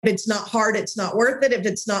it's not hard, it's not worth it. If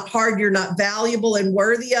it's not hard, you're not valuable and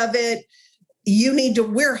worthy of it.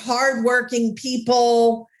 We're hardworking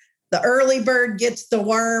people. The early bird gets the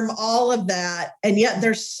worm, all of that. And yet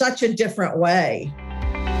there's such a different way.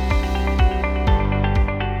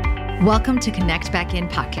 Welcome to Connect Back In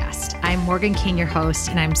podcast. I'm Morgan King, your host,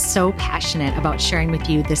 and I'm so passionate about sharing with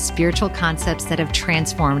you the spiritual concepts that have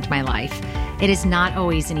transformed my life. It is not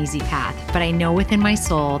always an easy path, but I know within my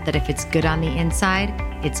soul that if it's good on the inside,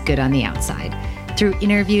 it's good on the outside. Through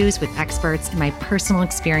interviews with experts and my personal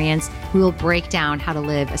experience, we will break down how to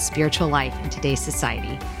live a spiritual life in today's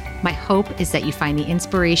society. My hope is that you find the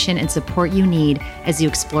inspiration and support you need as you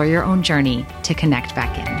explore your own journey to connect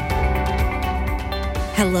back in.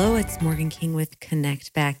 Hello, it's Morgan King with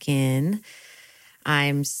Connect Back In.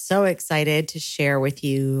 I'm so excited to share with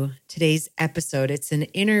you today's episode. It's an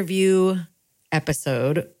interview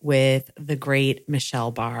episode with the great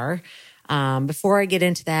Michelle Barr. Before I get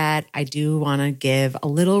into that, I do want to give a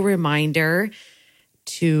little reminder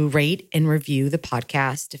to rate and review the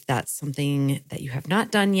podcast if that's something that you have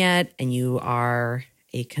not done yet and you are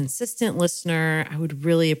a consistent listener. I would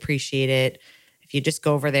really appreciate it if you just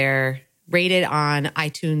go over there. Rate it on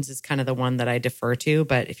iTunes is kind of the one that I defer to,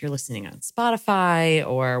 but if you're listening on Spotify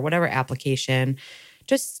or whatever application,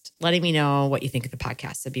 just letting me know what you think of the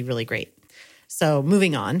podcast. That'd be really great. So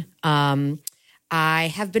moving on,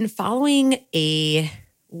 I have been following a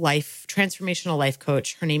transformational life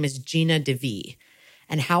coach. Her name is Gina DeVee.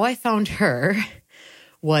 And how I found her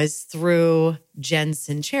was through Jen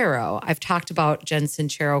Sincero. I've talked about Jen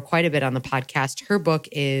Sincero quite a bit on the podcast. Her book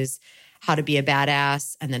is How to Be a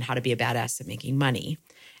Badass and then How to Be a Badass at Making Money.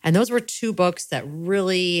 And those were two books that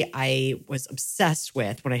really I was obsessed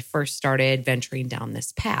with when I first started venturing down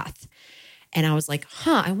this path. And I was like,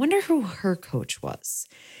 I wonder who her coach was.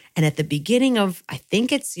 And at the beginning of, I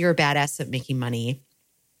think it's You're a Badass at Making Money,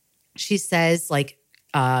 she says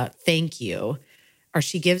thank you. Or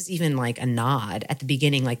she gives even like a nod at the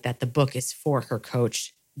beginning, like that the book is for her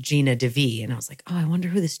coach, Gina DeVee. And I was like, I wonder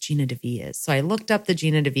who this Gina DeVee is. So I looked up the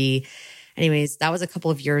Gina DeVee. Anyways, that was a couple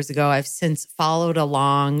of years ago. I've since followed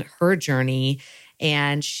along her journey.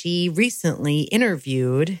 And she recently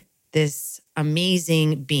interviewed this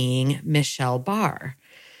amazing being, Michelle Barr.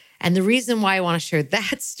 And the reason why I want to share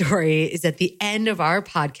that story is at the end of our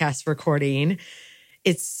podcast recording,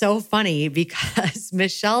 it's so funny because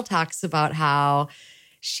Michelle talks about how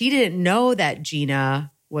she didn't know that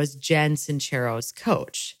Gina was Jen Sincero's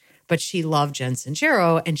coach, but she loved Jen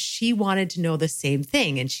Sincero and she wanted to know the same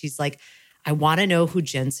thing. And she's like, I want to know who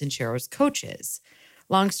Jen Sincero's coach is.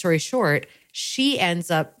 Long story short, she ends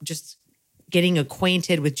up just getting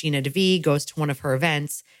acquainted with Gina DeVee, goes to one of her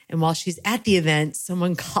events. And while she's at the event,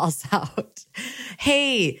 someone calls out,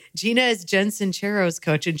 hey, Gina is Jen Sincero's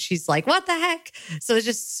coach. And she's like, what the heck? So it's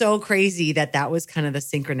just so crazy that was kind of the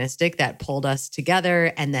synchronistic that pulled us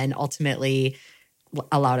together and then ultimately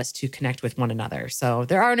allowed us to connect with one another. So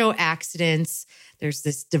there are no accidents. There's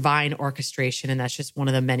this divine orchestration, and that's just one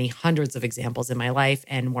of the many hundreds of examples in my life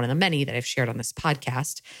and one of the many that I've shared on this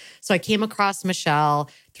podcast. So I came across Michelle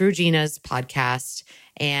through Gina's podcast,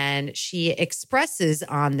 and she expresses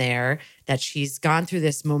on there that she's gone through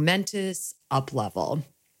this momentous up level.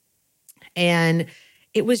 And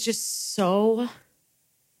it was just so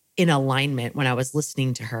in alignment when I was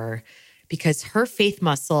listening to her because her faith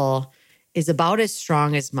muscle is about as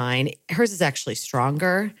strong as mine. Hers is actually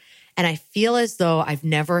stronger. And I feel as though I've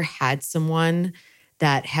never had someone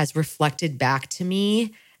that has reflected back to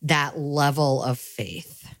me that level of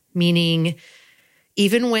faith. Meaning,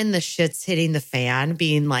 even when the shit's hitting the fan,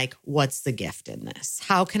 being like, what's the gift in this?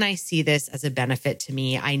 How can I see this as a benefit to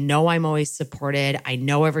me? I know I'm always supported. I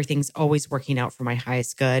know everything's always working out for my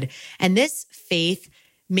highest good. And this faith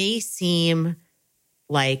may seem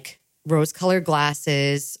like rose-colored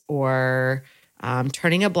glasses or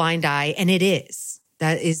turning a blind eye. And it is.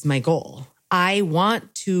 That is my goal. I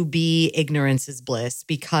want to be ignorance is bliss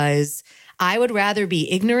because I would rather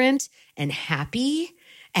be ignorant and happy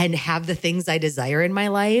and have the things I desire in my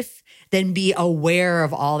life than be aware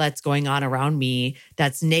of all that's going on around me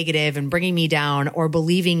that's negative and bringing me down or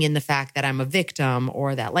believing in the fact that I'm a victim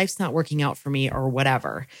or that life's not working out for me or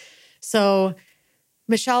whatever. So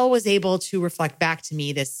Michelle was able to reflect back to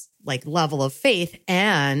me this level of faith.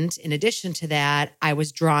 And in addition to that, I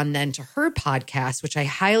was drawn then to her podcast, which I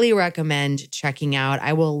highly recommend checking out.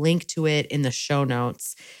 I will link to it in the show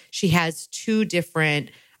notes. She has two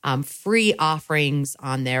different free offerings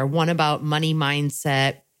on there, one about money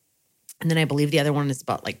mindset. And then I believe the other one is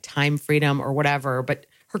about time freedom or whatever. But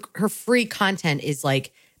her free content is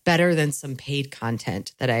better than some paid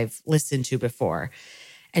content that I've listened to before.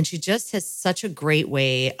 And she just has such a great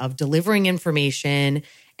way of delivering information,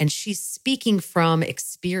 and she's speaking from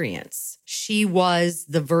experience. She was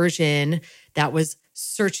the version that was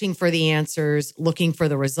searching for the answers, looking for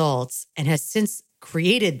the results, and has since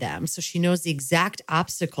created them. So she knows the exact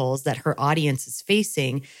obstacles that her audience is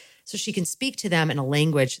facing, so she can speak to them in a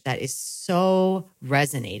language that is so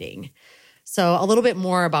resonating. So a little bit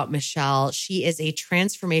more about Michelle. She is a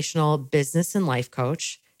transformational business and life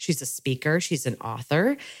coach. She's a speaker, she's an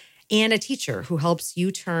author, and a teacher who helps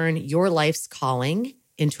you turn your life's calling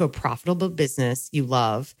into a profitable business you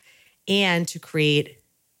love and to create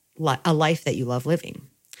a life that you love living.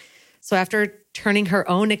 So after turning her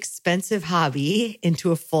own expensive hobby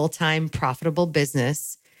into a full-time profitable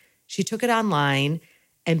business, she took it online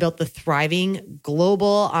and built the thriving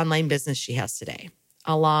global online business she has today,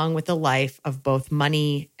 along with a life of both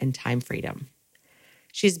money and time freedom.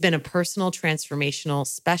 She's been a personal transformational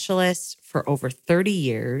specialist for over 30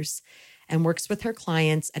 years and works with her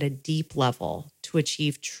clients at a deep level to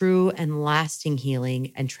achieve true and lasting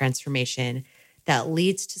healing and transformation that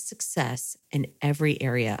leads to success in every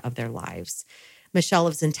area of their lives. Michelle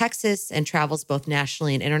lives in Texas and travels both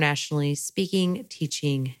nationally and internationally, speaking,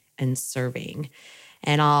 teaching, and serving.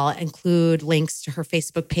 And I'll include links to her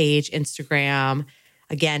Facebook page, Instagram,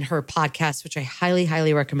 again, her podcast, which I highly,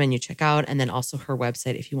 highly recommend you check out, and then also her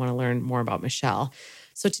website if you want to learn more about Michelle.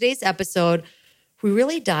 So today's episode, we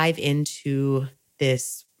really dive into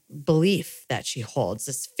this belief that she holds,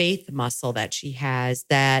 this faith muscle that she has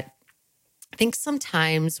that I think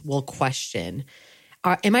sometimes we'll question,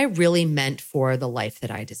 am I really meant for the life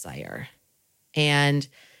that I desire? And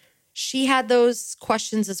she had those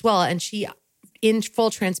questions as well. And she, in full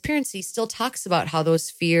transparency, still talks about how those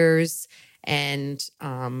fears and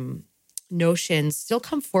notions still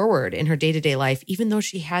come forward in her day-to-day life, even though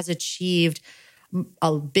she has achieved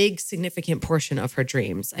a big, significant portion of her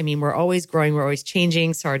dreams. I mean, we're always growing, we're always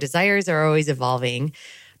changing, so our desires are always evolving.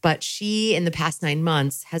 But she, in the past 9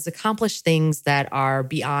 months, has accomplished things that are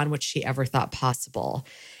beyond what she ever thought possible.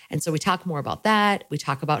 And so we talk more about that. We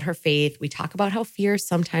talk about her faith. We talk about how fear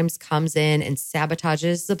sometimes comes in and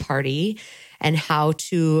sabotages the party and how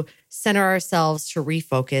to center ourselves to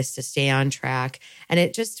refocus, to stay on track. And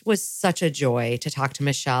it just was such a joy to talk to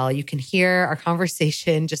Michelle. You can hear our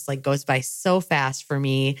conversation just like goes by so fast for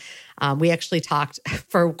me. We actually talked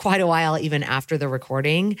for quite a while, even after the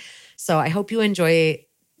recording. So I hope you enjoy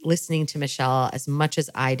listening to Michelle as much as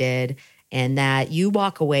I did, and that you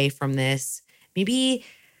walk away from this maybe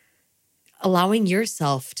allowing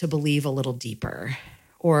yourself to believe a little deeper,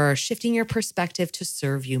 or shifting your perspective to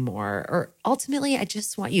serve you more, or ultimately, I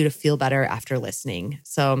just want you to feel better after listening.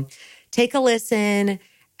 So take a listen.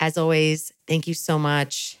 As always, thank you so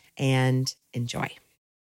much and enjoy.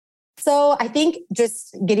 So I think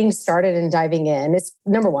just getting started and diving in is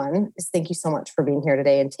number one is thank you so much for being here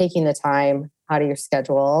today and taking the time out of your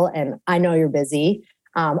schedule. And I know you're busy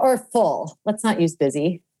or full. Let's not use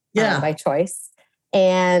busy by choice.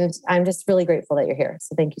 And I'm just really grateful that you're here.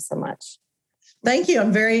 So thank you so much. Thank you.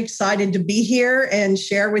 I'm very excited to be here and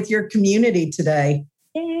share with your community today.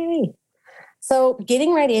 Yay. So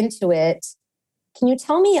getting right into it, can you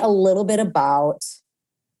tell me a little bit about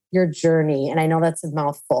your journey? And I know that's a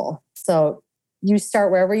mouthful. So you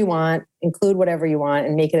start wherever you want, include whatever you want,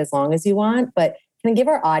 and make it as long as you want. But can I give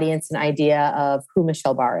our audience an idea of who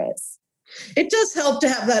Michelle Barr is? It does help to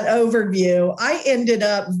have that overview. I ended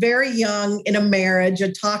up very young in a marriage,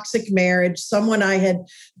 a toxic marriage, someone I had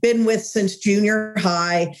been with since junior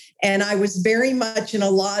high. And I was very much in a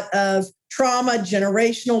lot of trauma,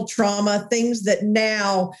 generational trauma, things that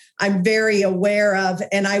now I'm very aware of.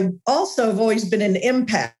 And I also have always been an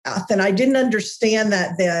empath, and I didn't understand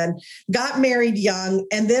that then. Got married young,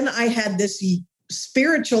 and then I had this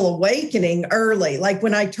spiritual awakening early. Like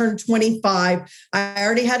when I turned 25, I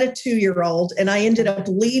already had a 2-year-old, and I ended up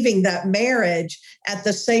leaving that marriage at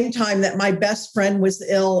the same time that my best friend was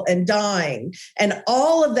ill and dying. And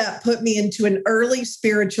all of that put me into an early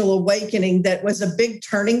spiritual awakening that was a big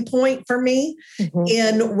turning point for me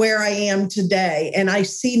in where I am today. And I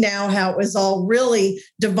see now how it was all really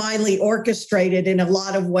divinely orchestrated in a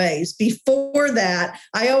lot of ways. Before that,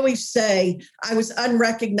 I always say I was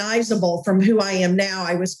unrecognizable from who I am now.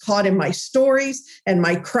 I was caught in my stories and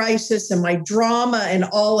my crisis and my drama and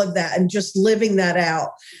all of that, and just living that out.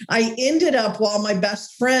 I ended up, while my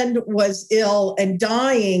best friend was ill and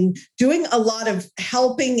dying, doing a lot of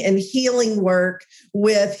helping and healing work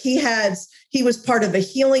with, he was part of a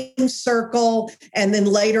healing circle. And then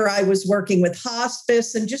later I was working with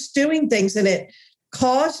hospice and just doing things. And it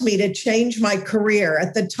caused me to change my career.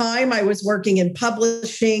 At the time, I was working in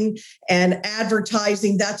publishing and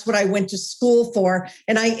advertising. That's what I went to school for.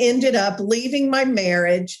 And I ended up leaving my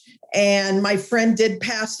marriage. And my friend did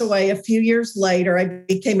pass away a few years later. I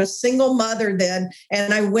became a single mother then,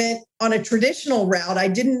 and I went on a traditional route. I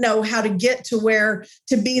didn't know how to get to where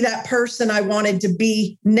to be that person I wanted to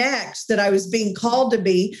be next, that I was being called to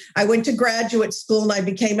be. I went to graduate school and I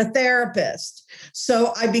became a therapist.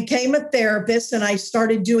 So I became a therapist and I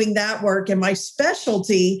started doing that work. And my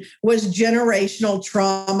specialty was generational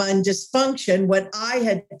trauma and dysfunction, what I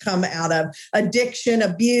had come out of: addiction,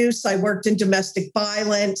 abuse. I worked in domestic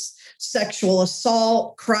violence, sexual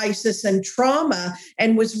assault, crisis, and trauma,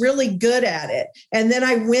 and was really good at it. And then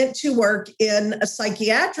I went to work in a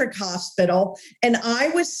psychiatric hospital, and I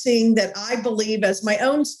was seeing that, I believe, as my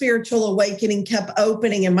own spiritual awakening kept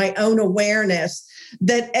opening and my own awareness,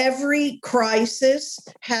 that every crisis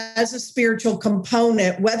has a spiritual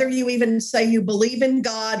component, whether you even say you believe in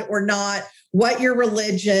God or not, what your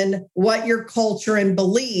religion, what your culture and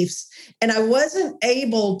beliefs. And I wasn't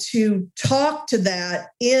able to talk to that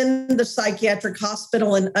in the psychiatric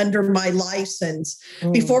hospital and under my license.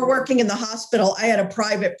 Before working in the hospital, I had a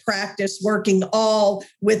private practice working all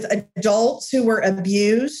with adults who were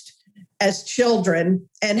abused as children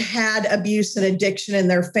and had abuse and addiction in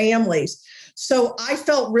their families. So I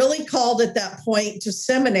felt really called at that point to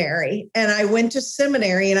seminary, and I went to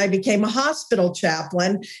seminary and I became a hospital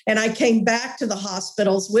chaplain, and I came back to the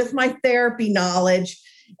hospitals with my therapy knowledge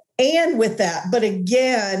and with that. But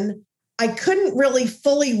again, I couldn't really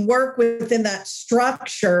fully work within that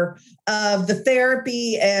structure of the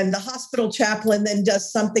therapy, and the hospital chaplain then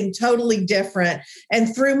does something totally different.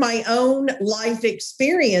 And through my own life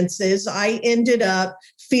experiences, I ended up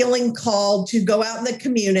feeling called to go out in the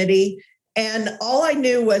community. And all I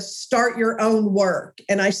knew was start your own work.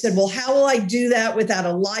 And I said, well, how will I do that without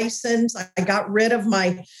a license? I got rid of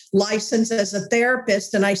my license as a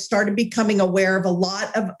therapist, and I started becoming aware of a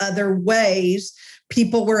lot of other ways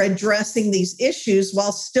people were addressing these issues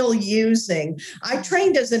while still using. I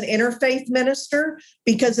trained as an interfaith minister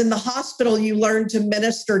because in the hospital, you learn to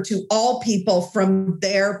minister to all people from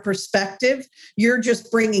their perspective. You're just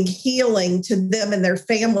bringing healing to them and their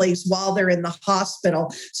families while they're in the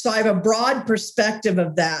hospital. So I have a broad perspective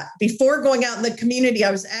of that. Before going out in the community,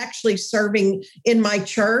 I was actually serving in my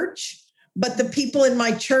church. But the people in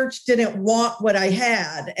my church didn't want what I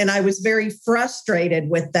had. And I was very frustrated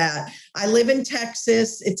with that. I live in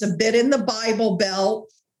Texas. It's a bit in the Bible Belt,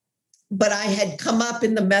 but I had come up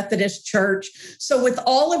in the Methodist church. So with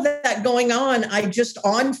all of that going on, I just,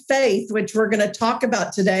 on faith, which we're going to talk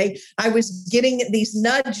about today, I was getting these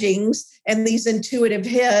nudgings and these intuitive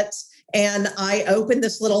hits. And I opened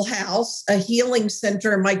this little house, a healing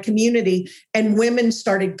center in my community, and women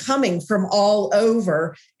started coming from all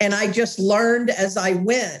over. And I just learned as I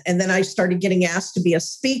went. And then I started getting asked to be a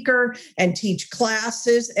speaker and teach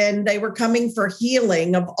classes, and they were coming for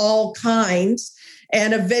healing of all kinds.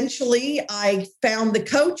 And eventually I found the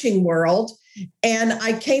coaching world, and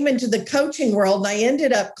I came into the coaching world, and I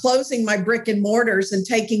ended up closing my brick and mortars and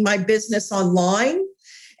taking my business online.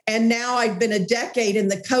 And now I've been a decade in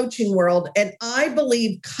the coaching world. And I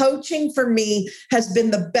believe coaching for me has been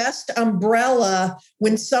the best umbrella.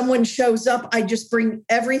 When someone shows up, I just bring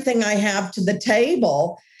everything I have to the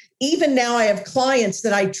table. Even now I have clients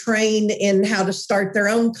that I train in how to start their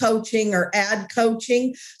own coaching or ad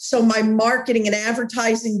coaching. So my marketing and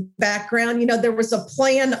advertising background, there was a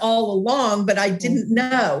plan all along, but I didn't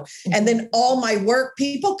know. And then all my work,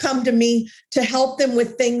 people come to me to help them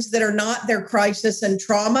with things that are not their crisis and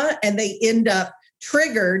trauma, and they end up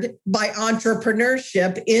triggered by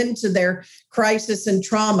entrepreneurship into their crisis and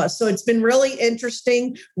trauma. So it's been really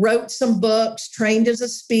interesting. Wrote some books, trained as a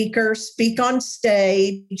speaker, speak on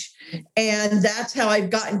stage. And that's how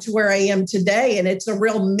I've gotten to where I am today. And it's a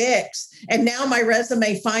real mix. And now my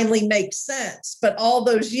resume finally makes sense. But all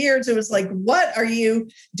those years, it was like, what are you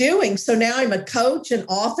doing? So now I'm a coach and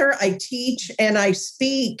author. I teach and I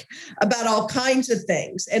speak about all kinds of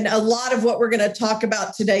things. And a lot of what we're going to talk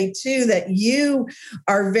about today, too, that you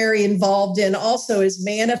are very involved in also is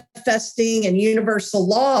manifesting and universal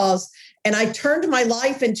laws. And I turned my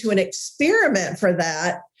life into an experiment for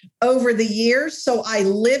that over the years. So I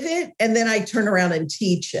live it and then I turn around and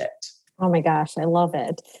teach it. Oh my gosh, I love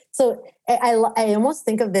it. So I almost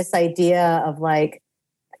think of this idea of like,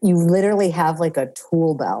 you literally have like a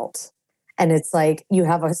tool belt, and it's like you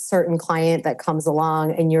have a certain client that comes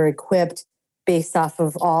along and you're equipped based off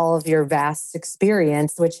of all of your vast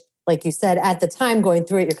experience, which, like you said, at the time going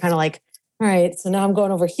through it, you're kind of like, all right, so now I'm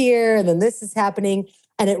going over here and then this is happening.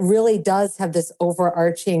 And it really does have this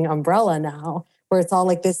overarching umbrella now where it's all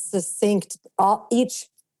like this succinct, each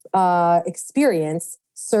experience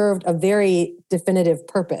served a very definitive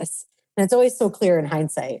purpose. And it's always so clear in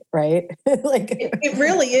hindsight, right? It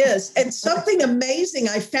really is. And something amazing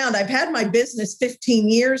I found, I've had my business 15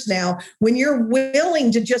 years now. When you're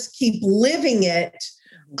willing to just keep living it,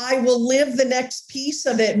 I will live the next piece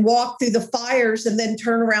of it and walk through the fires and then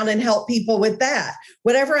turn around and help people with that.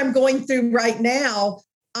 Whatever I'm going through right now,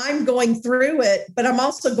 I'm going through it, but I'm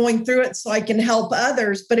also going through it so I can help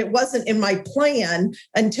others. But it wasn't in my plan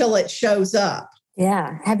until it shows up.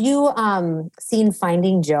 Yeah. Have you seen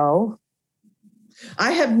Finding Joe?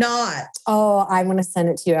 I have not. Oh, I'm going to send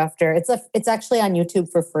it to you after. It's actually on YouTube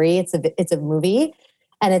for free. It's a movie,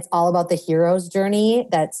 and it's all about the hero's journey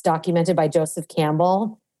that's documented by Joseph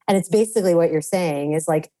Campbell. And it's basically what you're saying is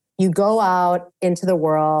like, you go out into the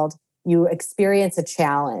world, you experience a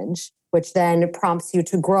challenge, which then prompts you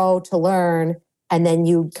to grow, to learn, and then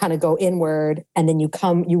you kind of go inward, and then you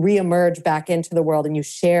reemerge back into the world and you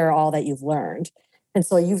share all that you've learned. And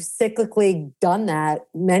so you've cyclically done that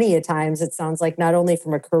many a times, it sounds like, not only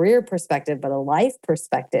from a career perspective, but a life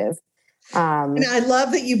perspective. And I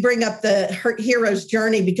love that you bring up the hero's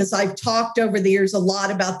journey, because I've talked over the years a lot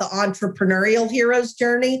about the entrepreneurial hero's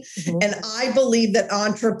journey. Mm-hmm. And I believe that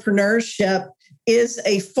entrepreneurship is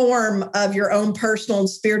a form of your own personal and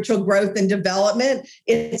spiritual growth and development.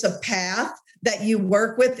 It's a path that you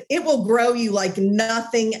work with. It will grow you like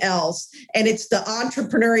nothing else. And it's the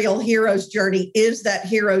entrepreneurial hero's journey is that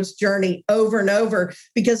hero's journey over and over,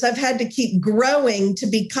 because I've had to keep growing to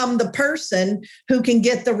become the person who can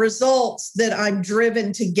get the results that I'm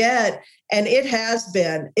driven to get. And it has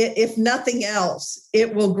been, if nothing else,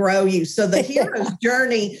 it will grow you. So the hero's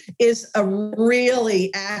journey is a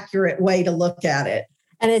really accurate way to look at it.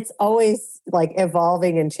 And it's always like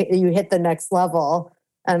evolving, and you hit the next level,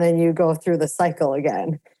 and then you go through the cycle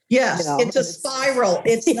again. Yes, it's a spiral.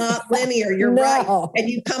 It's not linear. You're right. And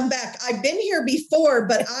you come back. I've been here before,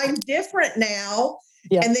 but I'm different now.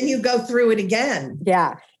 Yep. And then you go through it again.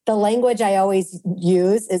 Yeah. The language I always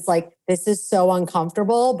use is like, this is so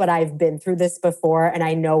uncomfortable, but I've been through this before and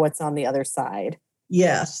I know what's on the other side.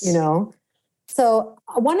 Yes. You know? So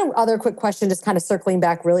one other quick question, just kind of circling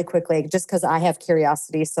back really quickly, just because I have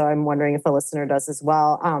curiosity. So I'm wondering if a listener does as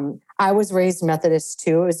well. I was raised Methodist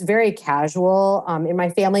too. It was very casual. In my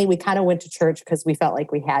family, we kind of went to church because we felt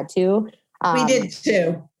like we had to. We did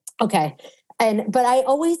too. Okay. But I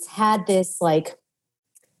always had this, like,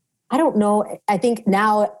 I don't know, I think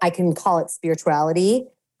now I can call it spirituality,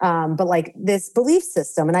 but like this belief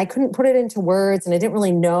system, and I couldn't put it into words and I didn't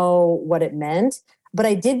really know what it meant. But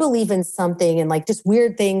I did believe in something, and like just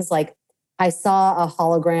weird things. Like I saw a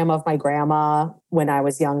hologram of my grandma when I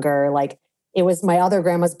was younger. Like it was my other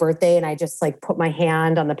grandma's birthday, and I just like put my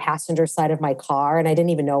hand on the passenger side of my car, and I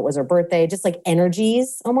didn't even know it was her birthday. Just like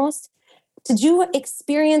energies almost. Did you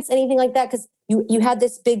experience anything like that? Because you had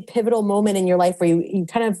this big pivotal moment in your life where you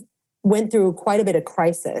kind of went through quite a bit of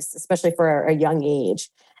crisis, especially for a young age.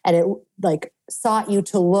 And it like sought you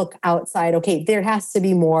to look outside. Okay, there has to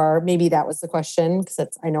be more. Maybe that was the question, because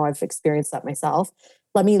I know I've experienced that myself.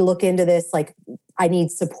 Let me look into this. Like, I need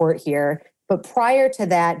support here. But prior to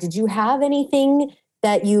that, did you have anything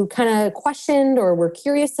that you kind of questioned or were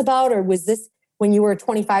curious about? Or was this, when you were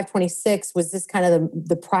 25, 26, was this kind of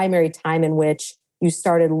the primary time in which you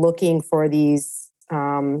started looking for these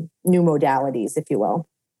new modalities, if you will?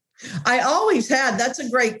 I always had. That's a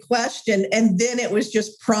great question. And then it was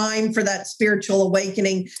just prime for that spiritual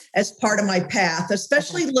awakening as part of my path,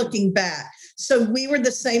 especially looking back. So we were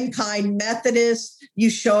the same kind, Methodist.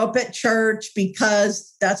 You show up at church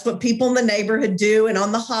because that's what people in the neighborhood do, and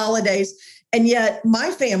on the holidays. And yet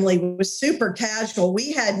my family was super casual.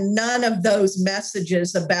 We had none of those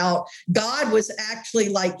messages about God was actually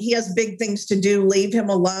like, he has big things to do, leave him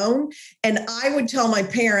alone. And I would tell my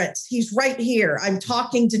parents, he's right here. I'm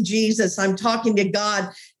talking to Jesus. I'm talking to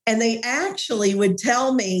God. And they actually would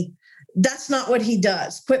tell me, that's not what he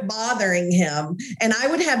does. Quit bothering him. And I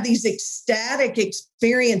would have these ecstatic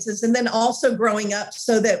experiences. And then also growing up,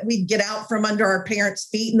 so that we'd get out from under our parents'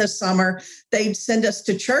 feet in the summer, they'd send us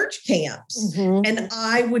to church camps. Mm-hmm. And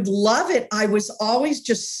I would love it. I was always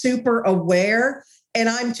just super aware. And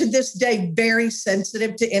I'm to this day very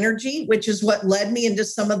sensitive to energy, which is what led me into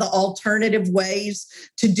some of the alternative ways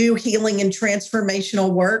to do healing and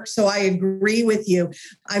transformational work. So I agree with you.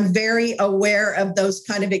 I'm very aware of those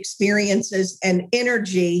kind of experiences and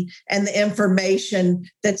energy and the information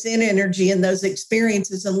that's in energy and those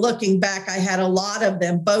experiences. And looking back, I had a lot of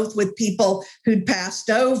them, both with people who'd passed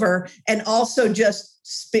over and also just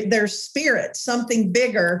there's spirit, something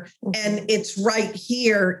bigger, and it's right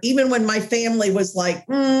here. Even when my family was like,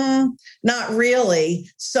 not really.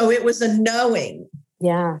 So it was a knowing.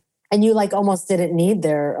 Yeah. And you like almost didn't need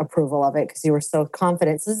their approval of it because you were so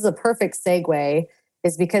confident. So this is a perfect segue,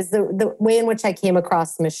 is because the way in which I came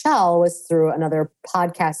across Michelle was through another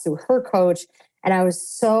podcast through her coach. And I was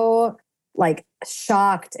so like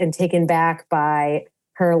shocked and taken back by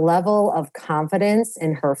her level of confidence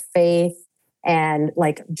in her faith and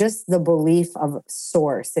like just the belief of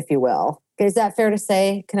source, if you will. Is that fair to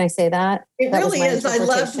say? Can I say that? It That really is. I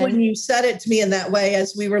loved when you said it to me in that way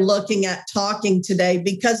as we were looking at talking today,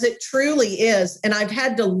 because it truly is. And I've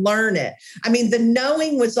had to learn it. I mean, the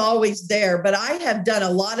knowing was always there, but I have done a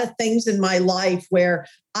lot of things in my life where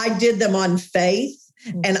I did them on faith.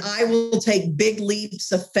 And I will take big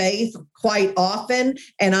leaps of faith quite often.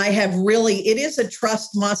 And I have really, it is a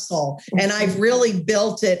trust muscle. And I've really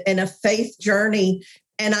built it in a faith journey.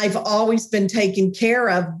 And I've always been taken care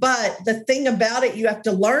of. But the thing about it, you have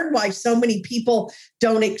to learn why so many people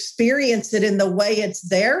don't experience it in the way it's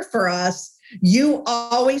there for us. You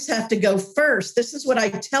always have to go first. This is what I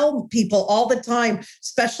tell people all the time,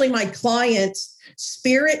 especially my clients.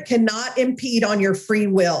 Spirit cannot impede on your free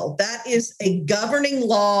will. That is a governing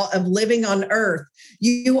law of living on earth.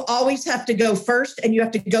 You always have to go first, and you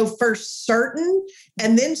have to go first certain,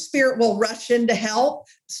 and then spirit will rush in to help.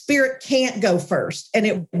 Spirit can't go first, and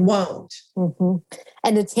it won't. Mm-hmm.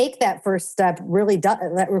 And to take that first step really does,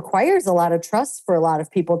 that requires a lot of trust for a lot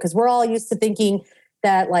of people, because we're all used to thinking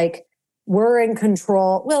that like we're in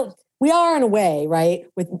control. Well, we are in a way, right?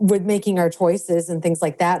 With making our choices and things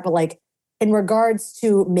like that. But like in regards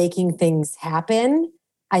to making things happen,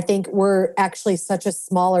 I think we're actually such a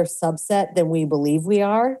smaller subset than we believe we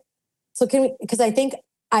are. So because I think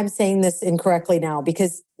I'm saying this incorrectly now,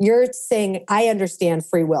 because you're saying, I understand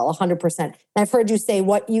free will 100%. And I've heard you say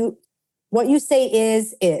what you say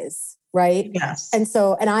is, right? Yes.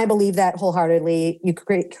 And I believe that wholeheartedly. You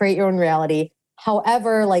create your own reality.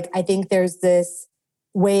 However, like I think there's this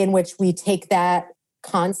way in which we take that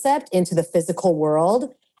concept into the physical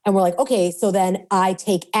world, and we're like, okay, so then I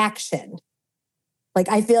take action. Like,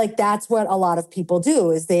 I feel like that's what a lot of people do,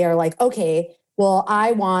 is they are like, okay, well,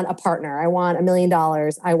 I want a partner. I want $1 million.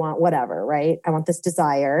 I want whatever, right? I want this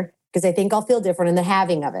desire because I think I'll feel different in the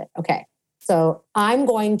having of it. Okay. So I'm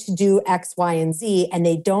going to do X, Y, and Z, and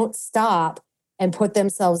they don't stop and put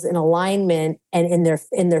themselves in alignment and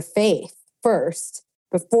in their faith first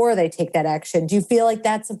before they take that action. Do you feel like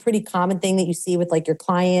that's a pretty common thing that you see with like your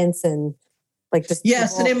clients and like just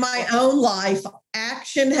yes, people? and in my own life,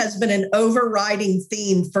 action has been an overriding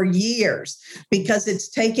theme for years because it's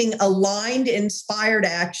taking aligned, inspired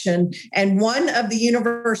action. And one of the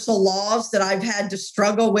universal laws that I've had to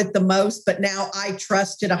struggle with the most, but now I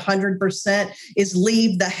trust it 100%, is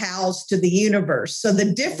leave the house to the universe. So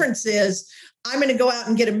the difference is I'm going to go out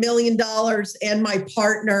and get $1 million and my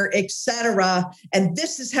partner, et cetera. And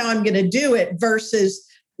this is how I'm going to do it, versus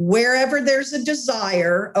wherever there's a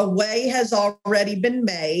desire, a way has already been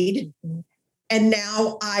made. And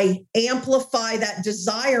now I amplify that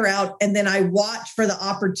desire out, and then I watch for the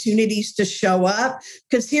opportunities to show up.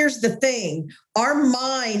 Because here's the thing, our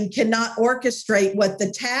mind cannot orchestrate what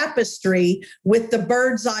the tapestry with the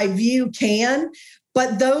bird's eye view can.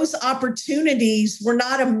 But those opportunities were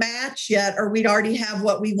not a match yet, or we'd already have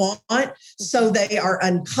what we want. So they are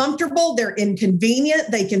uncomfortable. They're inconvenient.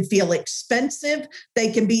 They can feel expensive. They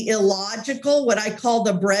can be illogical, what I call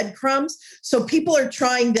the breadcrumbs. So people are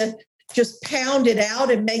trying to just pound it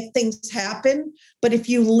out and make things happen. But if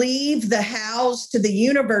you leave the house to the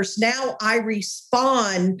universe, now I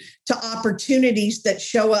respond to opportunities that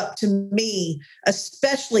show up to me,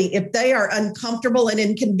 especially if they are uncomfortable and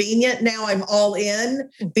inconvenient. Now I'm all in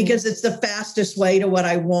because it's the fastest way to what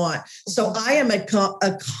I want. So I am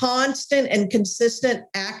a constant and consistent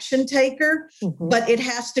action taker, but it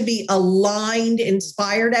has to be aligned,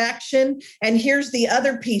 inspired action. And here's the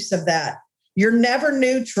other piece of that. You're never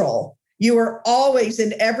neutral. You are always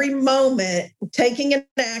in every moment taking an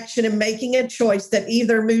action and making a choice that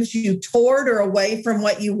either moves you toward or away from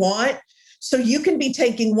what you want. So you can be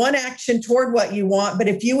taking one action toward what you want, but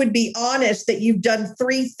if you would be honest that you've done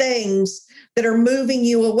 3 things that are moving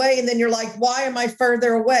you away, and then you're like, why am I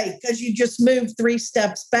further away? Because you just moved 3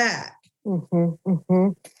 steps back.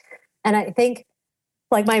 And I think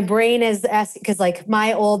like my brain is because like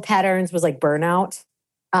my old patterns was like burnout.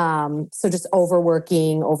 So just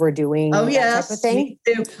overworking, overdoing, that type of thing. Me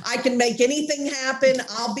too. I can make anything happen.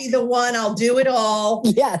 I'll be the one. I'll do it all.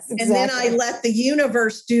 Yes, exactly. And then I let the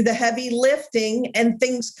universe do the heavy lifting, and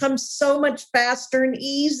things come so much faster and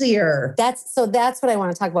easier. That's what I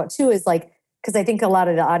want to talk about too, is like because I think a lot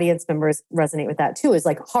of the audience members resonate with that too, is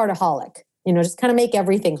like hardaholic, just kind of make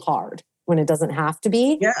everything hard when it doesn't have to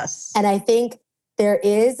be. Yes. And I think there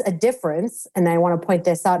is a difference, and I want to point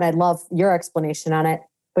this out, and I'd love your explanation on it,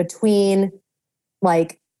 between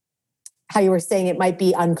like how you were saying it might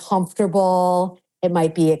be uncomfortable, it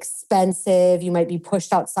might be expensive, you might be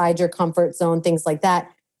pushed outside your comfort zone, things like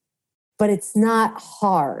that, but it's not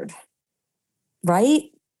hard, right?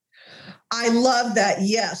 I love that.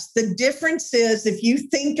 Yes. The difference is, if you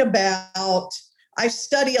think about, I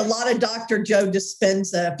study a lot of Dr. Joe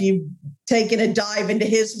Dispenza. If you've taken a dive into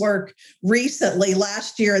his work recently,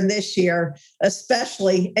 last year and this year,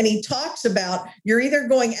 especially, and he talks about you're either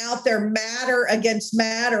going out there matter against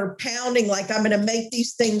matter, pounding like I'm going to make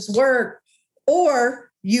these things work, or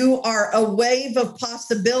you are a wave of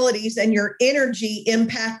possibilities and your energy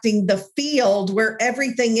impacting the field where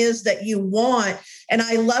everything is that you want. And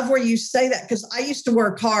I love where you say that, because I used to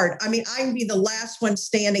work hard. I mean, I can be the last one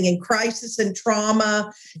standing in crisis and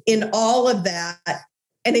trauma, in all of that.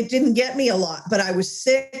 And it didn't get me a lot, but I was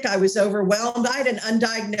sick. I was overwhelmed. I had an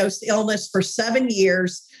undiagnosed illness for 7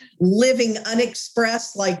 years, living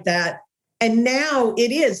unexpressed like that. And now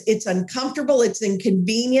it's uncomfortable, it's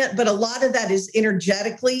inconvenient, but a lot of that is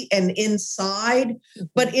energetically and inside,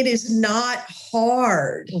 but it is not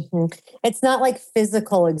hard. Mm-hmm. It's not like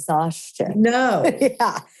physical exhaustion. No.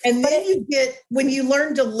 Yeah. And then when you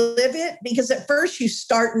learn to live it, because at first you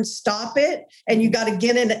start and stop it and you got to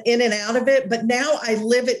get in and out of it. But now I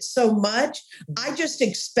live it so much, I just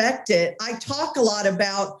expect it. I talk a lot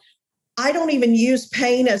about, I don't even use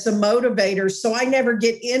pain as a motivator, so I never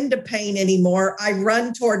get into pain anymore. I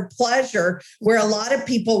run toward pleasure, where a lot of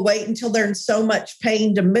people wait until they're in so much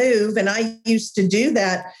pain to move. And I used to do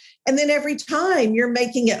that. And then every time you're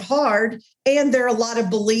making it hard, and there are a lot of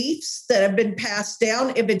beliefs that have been passed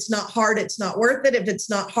down. If it's not hard, it's not worth it. If it's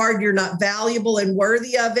not hard, you're not valuable and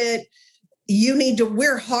worthy of it.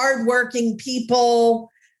 We're hardworking people.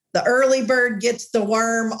 The early bird gets the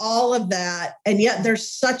worm, all of that. And yet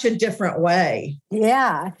there's such a different way.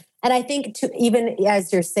 Yeah. And I think even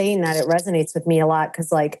as you're saying that, it resonates with me a lot,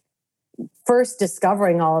 because like first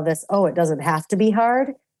discovering all of this, it doesn't have to be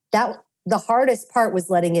hard. That the hardest part was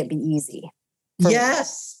letting it be easy.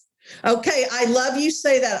 Yes. Okay. I love you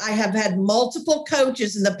say that. I have had multiple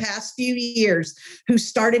coaches in the past few years who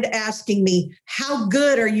started asking me, how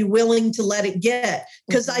good are you willing to let it get?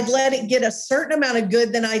 Because I'd let it get a certain amount of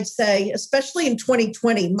good. Then I'd say, especially in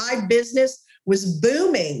 2020, my business was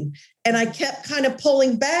booming. And I kept kind of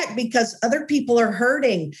pulling back because other people are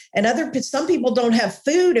hurting, and some people don't have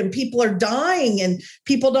food, and people are dying, and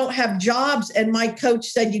people don't have jobs. And my coach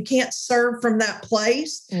said, you can't serve from that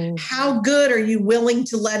place. Mm-hmm. How good are you willing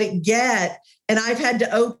to let it get? And I've had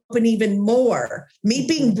to open even more. Me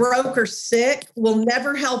being broke or sick will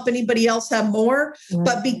never help anybody else have more. Mm-hmm.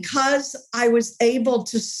 But because I was able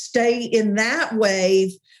to stay in that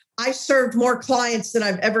wave, I served more clients than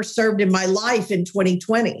I've ever served in my life in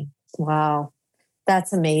 2020. Wow.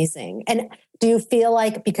 That's amazing. And do you feel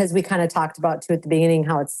like, because we kind of talked about too at the beginning,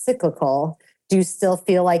 how it's cyclical, do you still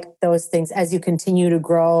feel like those things, as you continue to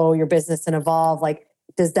grow your business and evolve, like,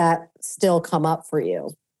 does that still come up for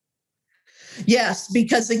you? Yes,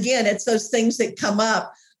 because again, it's those things that come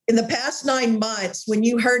up. In the past 9 months, when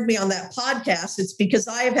you heard me on that podcast, it's because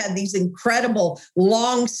I have had these incredible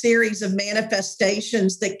long series of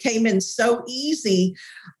manifestations that came in so easy.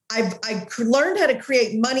 I learned how to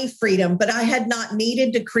create money freedom, but I had not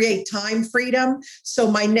needed to create time freedom.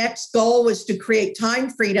 So my next goal was to create time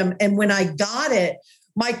freedom. And when I got it,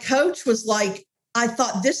 my coach was like, I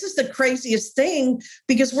thought, this is the craziest thing,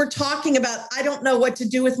 because we're talking about, I don't know what to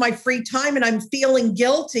do with my free time and I'm feeling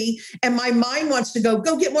guilty. And my mind wants to go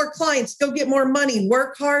get more clients, go get more money,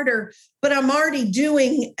 work harder. But I'm already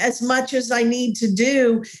doing as much as I need to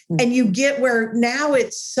do. Mm-hmm. And you get where now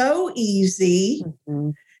it's so easy. Mm-hmm.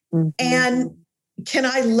 Mm-hmm. And can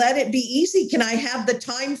I let it be easy? Can I have the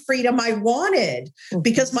time freedom I wanted?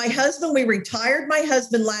 Because we retired my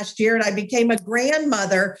husband last year, and I became a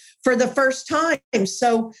grandmother for the first time.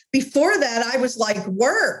 So before that, I was like,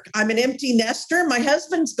 work. I'm an empty nester. My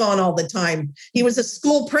husband's gone all the time. He was a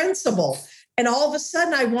school principal. And all of a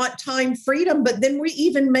sudden I want time freedom. But then we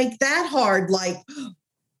even make that hard. Like,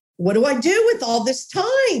 what do I do with all this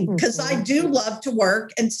time? Because I do love to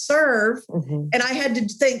work and serve. Mm-hmm. And I had to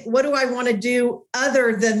think, what do I want to do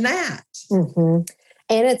other than that? Mm-hmm.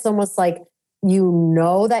 And it's almost like, you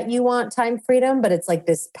know that you want time freedom, but it's like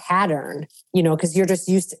this pattern, because you're just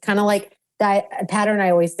used to, kind of like that pattern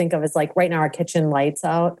I always think of is like, right now our kitchen light's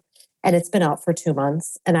out, and it's been out for 2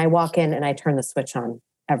 months. And I walk in and I turn the switch on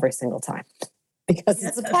every single time because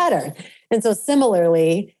it's a pattern. And so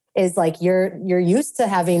similarly, is like you're used to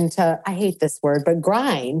having to, I hate this word, but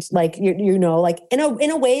grind, like you know, like in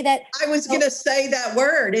a way that I was going to say that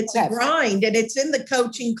word. It's a grind, and it's in the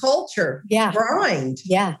coaching culture. Yeah. Grind.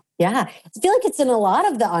 Yeah. Yeah. I feel like it's in a lot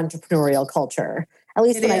of the entrepreneurial culture. At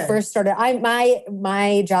least when I first started,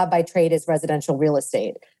 my job by trade is residential real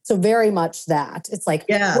estate. So very much that. It's like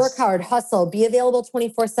work hard, hustle, be available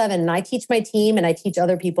 24/7. And I teach my team and I teach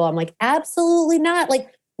other people. I'm like, absolutely not.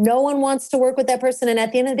 Like no one wants to work with that person. And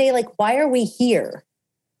at the end of the day, like, why are we here?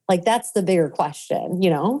 Like that's the bigger question, you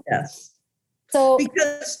know? Yes. So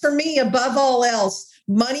because for me, above all else,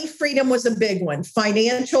 money freedom was a big one,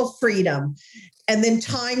 financial freedom, and then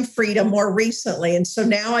time freedom more recently. And so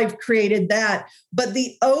now I've created that. But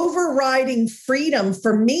the overriding freedom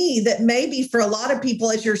for me that maybe for a lot of people,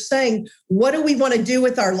 as you're saying, what do we want to do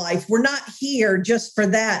with our life? We're not here just for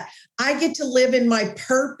that. I get to live in my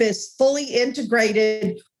purpose, fully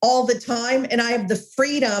integrated all the time. And I have the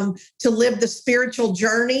freedom to live the spiritual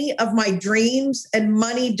journey of my dreams, and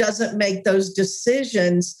money doesn't make those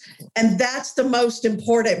decisions. And that's the most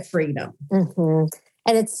important freedom. Mm-hmm.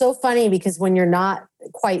 And it's so funny because when you're not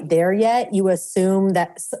quite there yet, you assume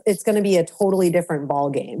that it's going to be a totally different ball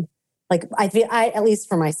game. Like I at least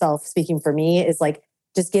for myself, speaking for me, is like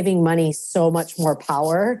just giving money so much more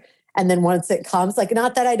power. And then once it comes, like,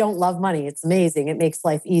 not that I don't love money. It's amazing. It makes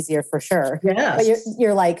life easier for sure. Yes. But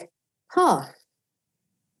you're like,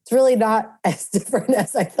 it's really not as different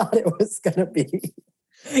as I thought it was going to be.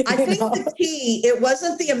 I think the key, it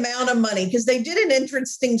wasn't the amount of money, because they did an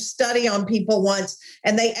interesting study on people once,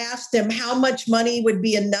 and they asked them how much money would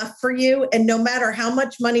be enough for you. And no matter how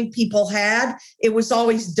much money people had, it was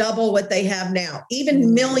always double what they have now,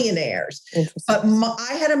 even millionaires. But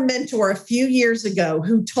I had a mentor a few years ago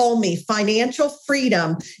who told me financial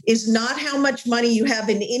freedom is not how much money you have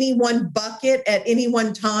in any one bucket at any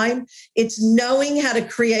one time. It's knowing how to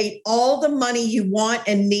create all the money you want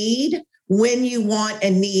and need when you want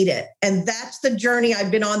and need it. And that's the journey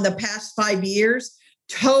I've been on the past 5 years.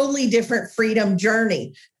 Totally different freedom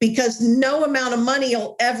journey, because no amount of money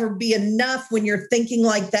will ever be enough when you're thinking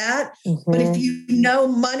like that. Mm-hmm. But if you know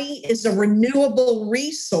money is a renewable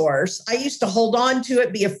resource, I used to hold on to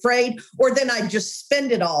it, be afraid, or then I'd just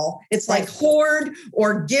spend it all. It's like hoard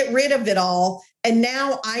or get rid of it all. And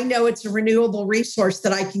now I know it's a renewable resource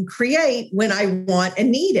that I can create when I want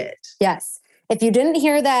and need it. Yes. If you didn't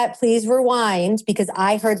hear that, please rewind, because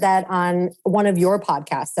I heard that on one of your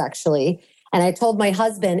podcasts, actually. And I told my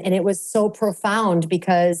husband, and it was so profound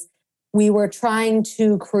because we were trying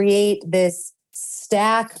to create this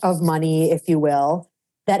stack of money, if you will,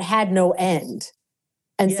 that had no end.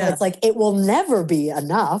 And so it's like, it will never be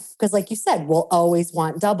enough because, like you said, we'll always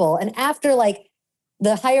want double. And after like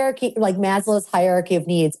the hierarchy, like Maslow's hierarchy of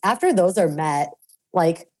needs, after those are met,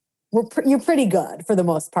 like, you're pretty good for the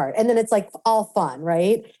most part. And then it's like all fun,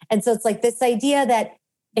 right? And so it's like this idea that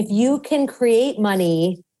if you can create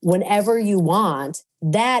money whenever you want,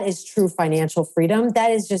 that is true financial freedom.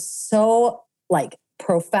 That is just so like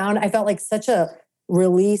profound. I felt like such a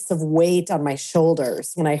release of weight on my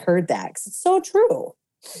shoulders when I heard that, because it's so true.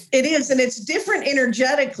 It is. And it's different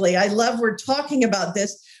energetically. I love we're talking about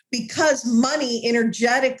this because money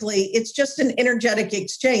energetically, it's just an energetic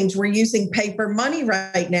exchange. We're using paper money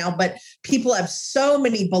right now, but people have so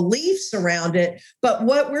many beliefs around it. But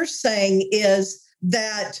what we're saying is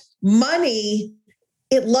that money,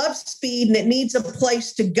 it loves speed and it needs a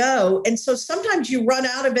place to go. And so sometimes you run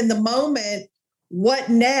out of in the moment, what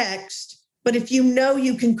next? But if you know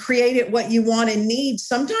you can create it what you want and need,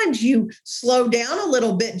 sometimes you slow down a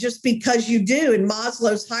little bit just because you do. In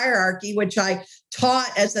Maslow's hierarchy, which I taught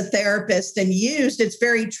as a therapist and used, it's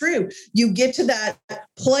very true. You get to that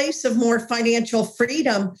place of more financial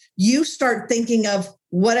freedom, you start thinking of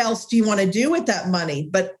what else do you want to do with that money?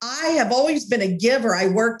 But I have always been a giver. I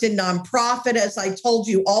worked in nonprofit, as I told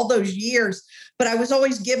you, all those years, but I was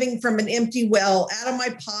always giving from an empty well, out of my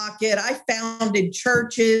pocket. I founded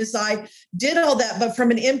churches. I did all that, but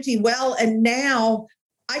from an empty well. And now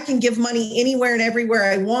I can give money anywhere and everywhere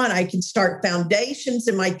I want. I can start foundations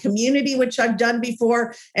in my community, which I've done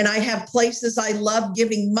before. And I have places I love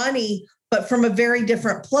giving money, but from a very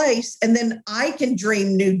different place. And then I can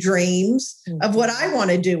dream new dreams of what I want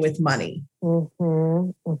to do with money.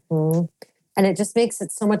 Mm-hmm, mm-hmm. And it just makes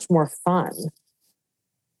it so much more fun.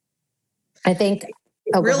 I think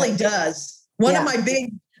it really does. One of my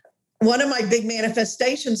big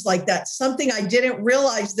manifestations like that, something I didn't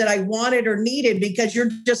realize that I wanted or needed, because you're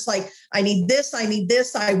just like, I need this,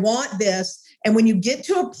 I want this. And when you get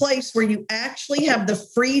to a place where you actually have the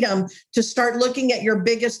freedom to start looking at your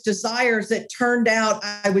biggest desires, it turned out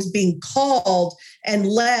I was being called and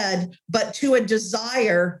led, but to a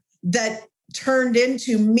desire that turned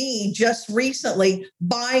into me just recently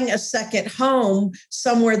buying a second home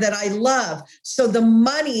somewhere that I love. So the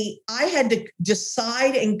money, I had to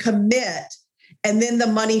decide and commit. And then the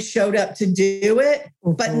money showed up to do it,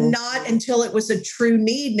 but not until it was a true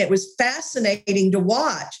need. And it was fascinating to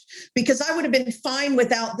watch because I would have been fine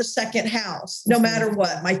without the second house, no matter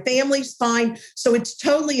what. My family's fine. So it's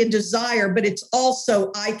totally a desire, but it's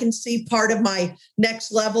also, I can see part of my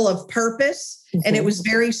next level of purpose. And it was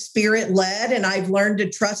very spirit led. And I've learned to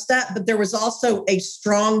trust that. But there was also a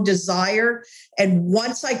strong desire. And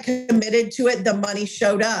once I committed to it, the money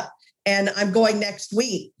showed up. And I'm going next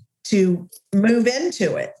week to move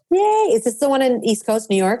into it. Yay. Is this the one in East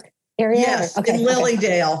Coast, New York area? Yes, in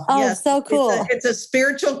Lilydale. Oh, yes. so cool. It's a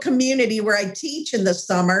spiritual community where I teach in the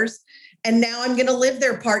summers. And now I'm going to live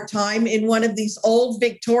there part-time in one of these old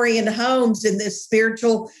Victorian homes in this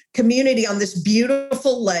spiritual community on this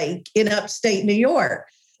beautiful lake in upstate New York.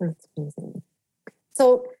 That's amazing.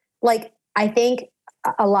 So I think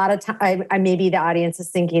a lot of time, maybe the audience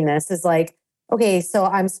is thinking this is like, okay, so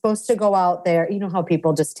I'm supposed to go out there. You know how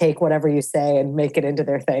people just take whatever you say and make it into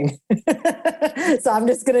their thing. So I'm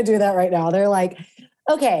just going to do that right now. They're like,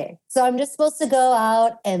 okay, so I'm just supposed to go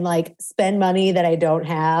out and spend money that I don't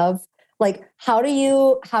have. How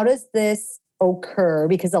does this occur?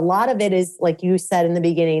 Because a lot of it is, like you said in the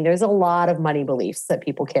beginning, there's a lot of money beliefs that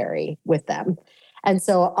people carry with them. And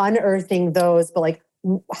so unearthing those, but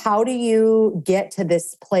how do you get to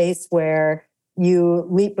this place where you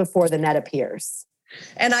leap before the net appears?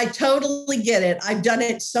 And I totally get it. I've done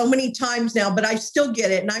it so many times now, but I still get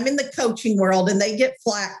it. And I'm in the coaching world and they get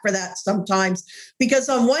flack for that sometimes because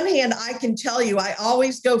on one hand, I can tell you, I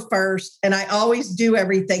always go first and I always do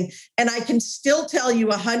everything. And I can still tell you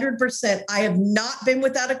 100%, I have not been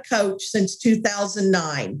without a coach since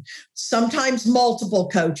 2009, sometimes multiple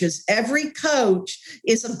coaches. Every coach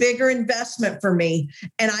is a bigger investment for me.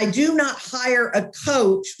 And I do not hire a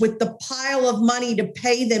coach with the pile of money to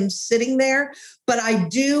pay them sitting there. But I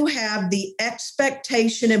do have the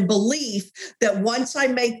expectation and belief that once I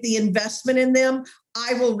make the investment in them,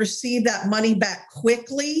 I will receive that money back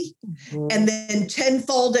quickly and then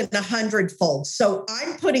tenfold and 100-fold. So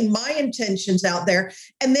I'm putting my intentions out there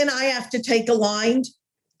and then I have to take aligned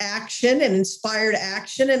action and inspired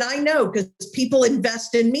action. And I know because people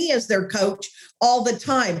invest in me as their coach all the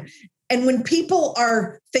time. And when people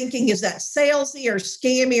are thinking, is that salesy or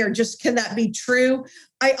scammy or just can that be true?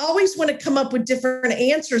 I always want to come up with different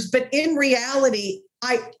answers. But in reality,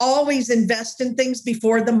 I always invest in things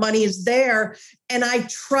before the money is there. And I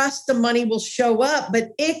trust the money will show up, but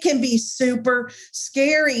it can be super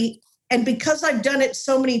scary. And because I've done it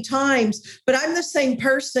so many times, but I'm the same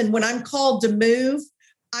person when I'm called to move,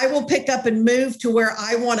 I will pick up and move to where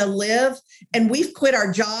I want to live. And we've quit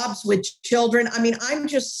our jobs with children. I mean, I'm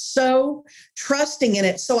just so trusting in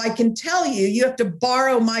it. So I can tell you, you have to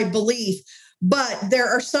borrow my belief. But there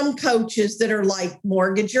are some coaches that are like,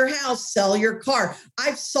 mortgage your house, sell your car.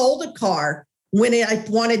 I've sold a car when I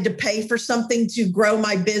wanted to pay for something to grow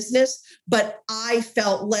my business, but I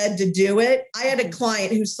felt led to do it. I had a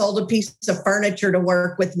client who sold a piece of furniture to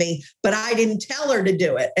work with me, but I didn't tell her to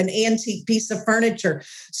do it, an antique piece of furniture.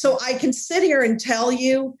 So I can sit here and tell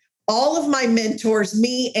you, all of my mentors,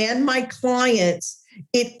 me and my clients,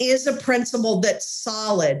 it is a principle that's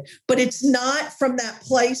solid, but it's not from that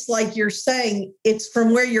place like you're saying. It's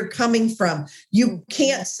from where you're coming from. You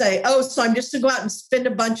can't say, oh, so I'm just to go out and spend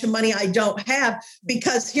a bunch of money I don't have,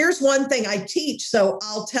 because here's one thing I teach. So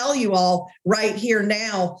I'll tell you all right here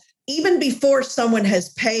now. Even before someone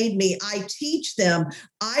has paid me, I teach them.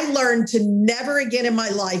 I learned to never again in my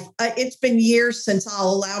life. It's been years since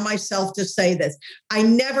I'll allow myself to say this. I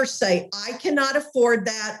never say, I cannot afford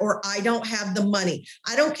that or I don't have the money.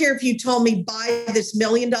 I don't care if you told me buy this $1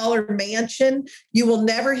 million mansion. You will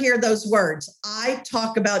never hear those words. I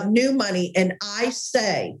talk about new money and I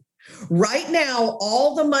say, right now,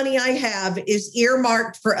 all the money I have is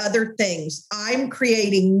earmarked for other things. I'm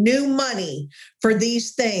creating new money for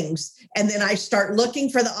these things. And then I start looking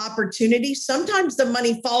for the opportunity. Sometimes the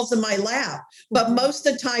money falls in my lap, but most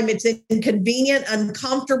of the time it's inconvenient,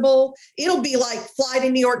 uncomfortable. It'll be like fly to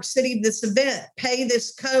New York City to this event, pay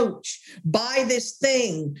this coach, buy this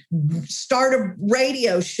thing, start a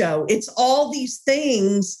radio show. It's all these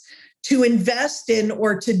things to invest in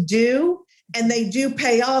or to do. And they do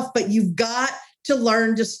pay off, but you've got to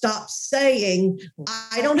learn to stop saying,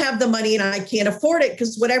 I don't have the money and I can't afford it,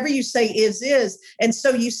 because whatever you say is. And so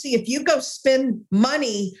you see, if you go spend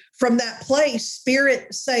money from that place,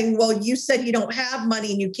 spirit saying, well, you said you don't have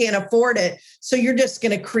money and you can't afford it, so you're just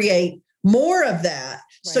going to create more of that.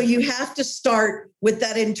 Right. So you have to start with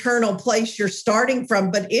that internal place you're starting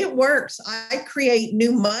from, but it works. I create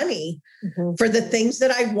new money for the things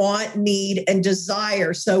that I want, need, and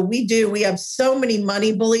desire. So we have so many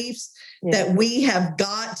money beliefs that we have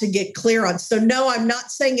got to get clear on. So no, I'm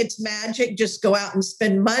not saying it's magic. Just go out and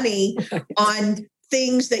spend money on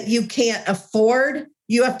things that you can't afford.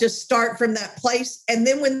 You have to start from that place. And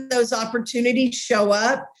then when those opportunities show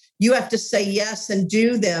up, you have to say yes and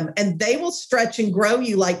do them. And they will stretch and grow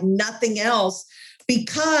you like nothing else.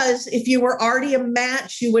 Because if you were already a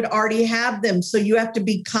match, you would already have them. So you have to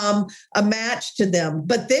become a match to them.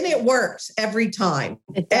 But then it works every time.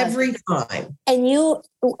 Every time. And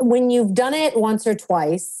when you've done it once or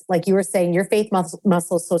twice, like you were saying, your faith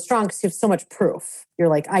muscle is so strong because you have so much proof. You're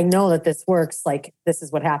like, I know that this works. Like, this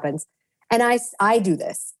is what happens. And I do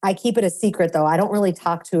this. I keep it a secret, though. I don't really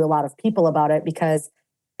talk to a lot of people about it, because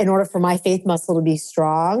in order for my faith muscle to be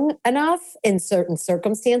strong enough in certain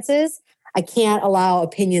circumstances, I can't allow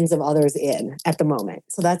opinions of others in at the moment.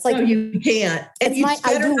 So that's like, no, you can't. And you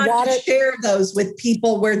better not to share those with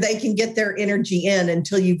people where they can get their energy in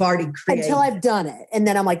until you've already created. Until I've done it. And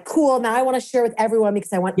then I'm like, cool, now I want to share with everyone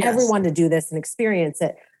because I want everyone to do this and experience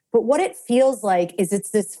it. But what it feels like is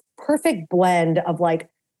it's this perfect blend of like,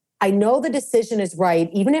 I know the decision is right,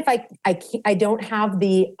 even if I don't have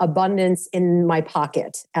the abundance in my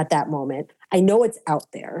pocket at that moment. I know it's out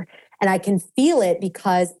there and I can feel it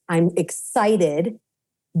because I'm excited,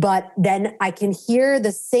 but then I can hear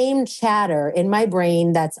the same chatter in my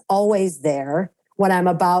brain that's always there when I'm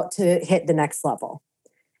about to hit the next level.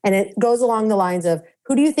 And it goes along the lines of,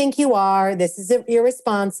 who do you think you are? This is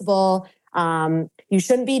irresponsible. You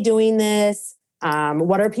shouldn't be doing this.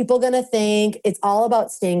 What are people going to think? It's all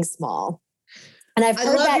about staying small. And I've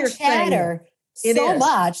heard that chatter so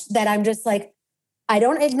much that I'm just like, I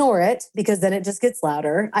don't ignore it because then it just gets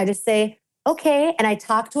louder. I just say, okay. And I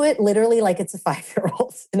talk to it literally like it's a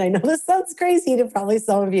 5-year-old. And I know this sounds crazy to probably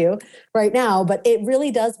some of you right now, but it really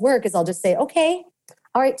does work. Is I'll just say, okay,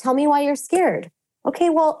 all right, tell me why you're scared. Okay,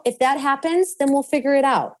 well, if that happens, then we'll figure it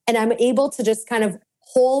out. And I'm able to just kind of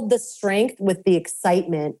hold the strength with the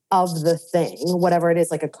excitement of the thing, whatever it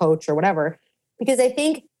is, like a coach or whatever. Because I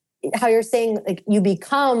think how you're saying, like, you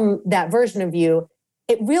become that version of you.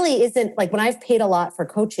 It really isn't like, when I've paid a lot for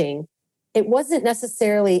coaching, it wasn't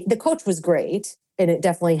necessarily, the coach was great and it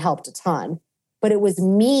definitely helped a ton, but it was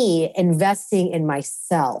me investing in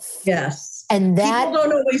myself. Yes. And that people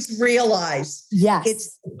don't always realize. Yes.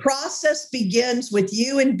 It's the process begins with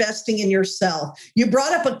you investing in yourself. You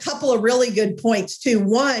brought up a couple of really good points too.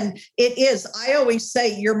 One, I always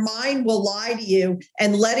say your mind will lie to you,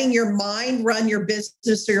 and letting your mind run your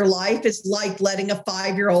business or your life is like letting a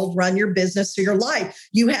 5-year-old run your business or your life.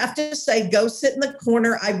 You have to say, go sit in the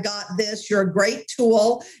corner. I've got this. You're a great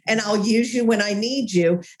tool and I'll use you when I need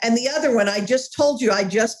you. And the other one, I just told you, I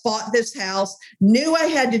just bought this house, knew I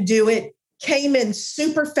had to do it. Came in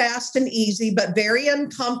super fast and easy, but very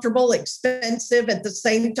uncomfortable, expensive at the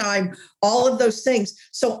same time, all of those things.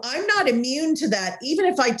 So I'm not immune to that. Even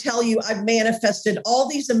if I tell you I've manifested all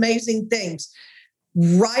these amazing things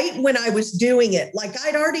right when I was doing it, like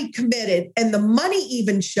I'd already committed and the money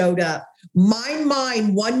even showed up. My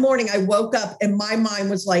mind, one morning I woke up and my mind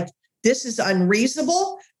was like, this is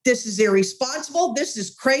unreasonable. This is irresponsible. This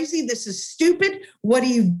is crazy. This is stupid. What are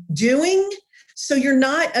you doing? So you're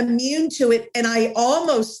not immune to it. And I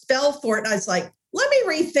almost fell for it. And I was like, let me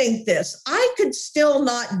rethink this. I could still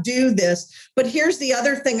not do this. But here's the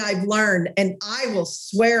other thing I've learned, and I will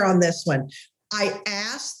swear on this one. I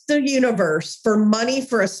asked the universe for money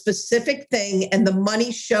for a specific thing, and the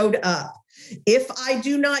money showed up. If I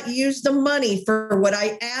do not use the money for what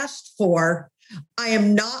I asked for, I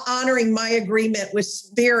am not honoring my agreement with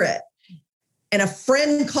spirit. And a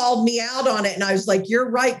friend called me out on it. And I was like, you're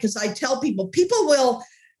right. Because I tell people will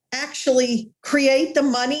actually create the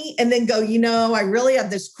money and then go, I really have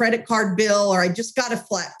this credit card bill, or I just got a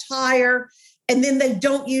flat tire. And then they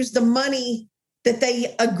don't use the money that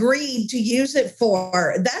they agreed to use it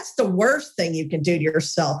for. That's the worst thing you can do to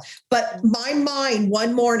yourself. But my mind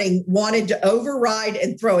one morning wanted to override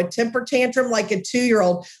and throw a temper tantrum like a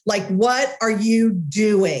 2-year-old. Like, what are you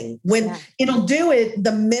doing? When it'll do it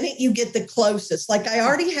the minute you get the closest. Like, I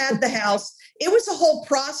already had the house. It was a whole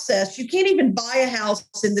process. You can't even buy a house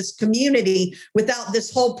in this community without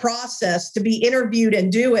this whole process to be interviewed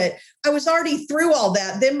and do it. I was already through all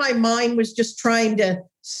that. Then my mind was just trying to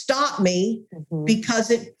stop me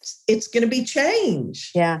because it's going to be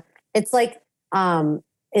change. Yeah. It's like,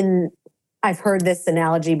 I've heard this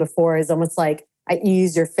analogy before, is almost like you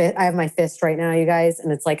use your fist. I have my fist right now, you guys.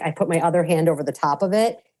 And it's like, I put my other hand over the top of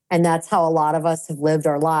it. And that's how a lot of us have lived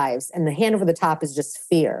our lives. And the hand over the top is just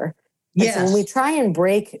fear. Yes. So when we try and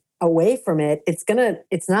break away from it, it's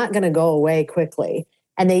not going to go away quickly.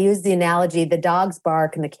 And they use the analogy, the dogs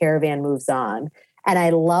bark and the caravan moves on. And I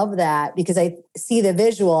love that because I see the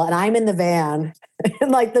visual and I'm in the van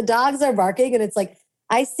and like the dogs are barking and it's like,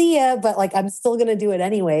 I see you, but like, I'm still going to do it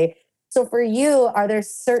anyway. So for you, are there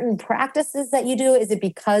certain practices that you do? Is it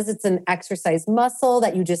because it's an exercise muscle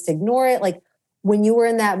that you just ignore it? Like when you were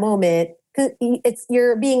in that moment, because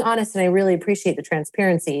you're being honest and I really appreciate the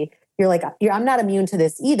transparency. You're like, I'm not immune to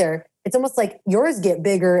this either. It's almost like yours get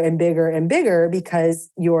bigger and bigger and bigger because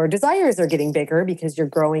your desires are getting bigger because you're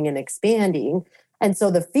growing and expanding. And so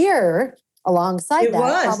the fear alongside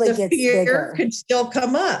that probably gets bigger. The fear could still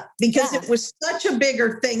come up because it was such a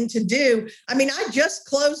bigger thing to do. I mean, I just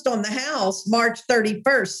closed on the house March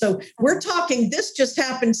 31st. So we're talking, this just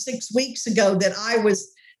happened 6 weeks ago that I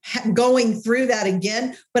was going through that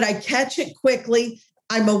again, but I catch it quickly.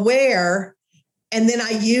 I'm aware. And then I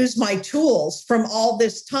use my tools from all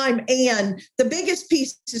this time. And the biggest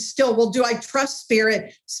piece is still, well, do I trust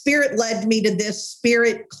Spirit? Spirit led me to this.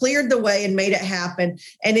 Spirit cleared the way and made it happen.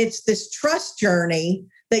 And it's this trust journey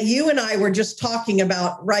that you and I were just talking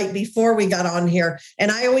about right before we got on here.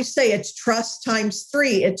 And I always say it's trust times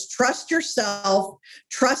 3. It's trust yourself,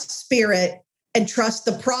 trust Spirit, and trust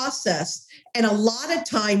the process. And a lot of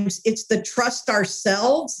times it's the trust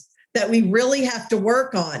ourselves that we really have to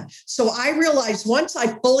work on. So I realized once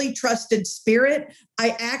I fully trusted Spirit,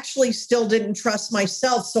 I actually still didn't trust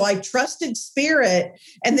myself. So I trusted Spirit,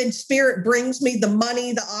 and then Spirit brings me the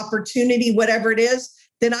money, the opportunity, whatever it is.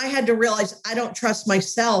 Then I had to realize I don't trust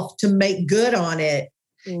myself to make good on it.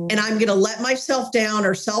 And I'm going to let myself down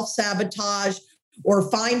or self-sabotage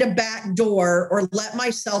or find a back door or let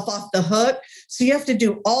myself off the hook. So you have to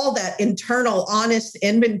do all that internal, honest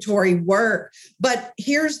inventory work. But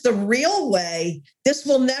here's the real way. This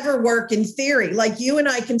will never work in theory. Like you and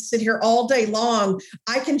I can sit here all day long.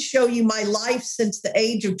 I can show you my life since the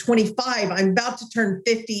age of 25. I'm about to turn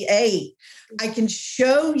 58. I can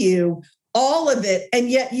show you all of it.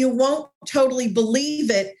 And yet you won't totally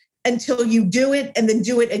believe it until you do it and then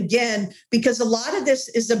do it again, because a lot of this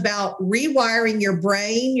is about rewiring your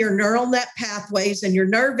brain, your neural net pathways, and your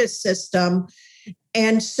nervous system.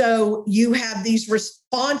 And so you have these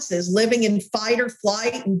responses living in fight or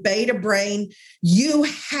flight and beta brain. You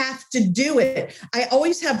have to do it. I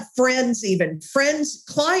always have friends,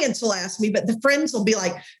 clients will ask me, but the friends will be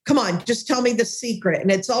like, come on, just tell me the secret.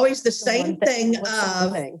 And it's always the same thing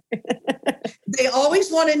of they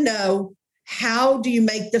always want to know, how do you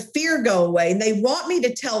make the fear go away? And they want me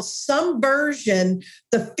to tell some version,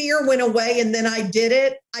 the fear went away and then I did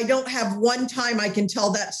it. I don't have one time I can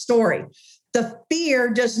tell that story. The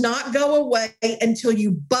fear does not go away until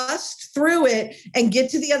you bust through it and get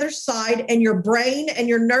to the other side and your brain and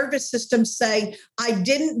your nervous system say, I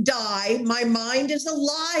didn't die. My mind is a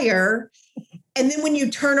liar. And then when you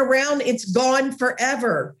turn around, it's gone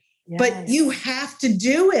forever. Yes. But you have to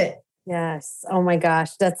do it. Yes. Oh my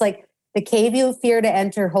gosh. That's like, the cave you fear to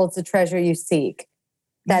enter holds the treasure you seek.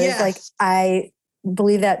 That is like, I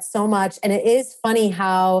believe that so much. And it is funny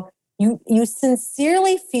how you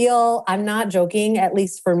sincerely feel, I'm not joking, at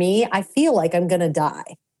least for me, I feel like I'm going to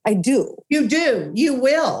die. I do. You do. You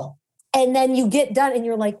will. And then you get done and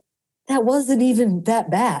you're like, that wasn't even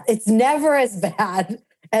that bad. It's never as bad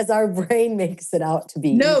as our brain makes it out to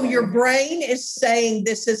be. No, your brain is saying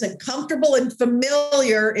this isn't comfortable and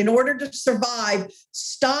familiar in order to survive.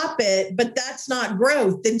 Stop it. But that's not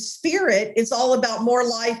growth. Then Spirit is all about more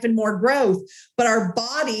life and more growth. But our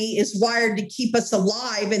body is wired to keep us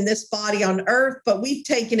alive in this body on earth, but we've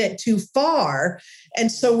taken it too far. And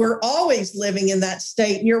so we're always living in that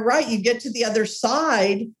state. And you're right. You get to the other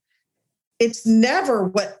side. It's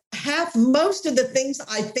never most of the things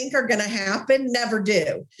I think are going to happen never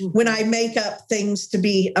do when I make up things to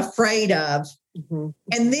be afraid of. Mm-hmm.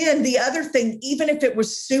 And then the other thing, even if it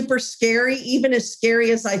was super scary, even as scary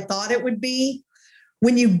as I thought it would be,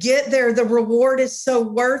 when you get there, the reward is so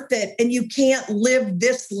worth it. And you can't live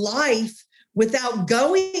this life without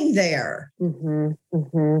going there. Mm-hmm.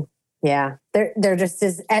 Mm-hmm. Yeah. There just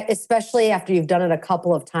is, especially after you've done it a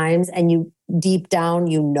couple of times and you deep down,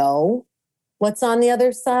 you know what's on the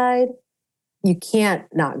other side, you can't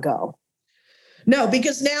not go. No,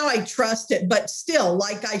 because now I trust it, but still,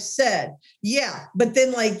 like I said, yeah. But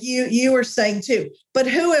then like you were saying too, but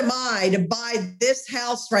who am I to buy this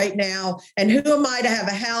house right now? And who am I to have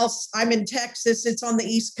a house? I'm in Texas, it's on the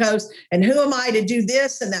East Coast. And who am I to do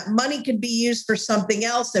this? And that money could be used for something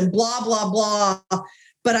else and blah, blah, blah.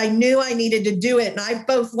 But I knew I needed to do it. And I've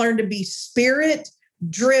both learned to be spirit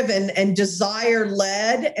driven and desire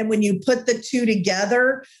led. And when you put the two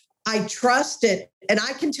together, I trust it. And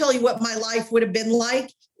I can tell you what my life would have been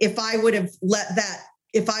like if I would have let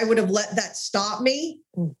that stop me.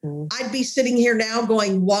 Mm-hmm. I'd be sitting here now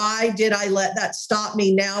going, why did I let that stop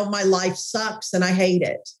me? Now my life sucks and I hate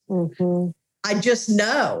it. Mm-hmm. I just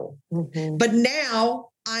know. Mm-hmm. But now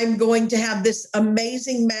I'm going to have this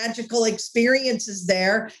amazing, magical experiences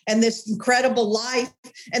there and this incredible life.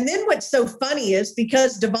 And then what's so funny is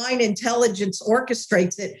because divine intelligence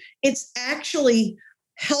orchestrates it, it's actually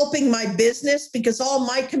helping my business because all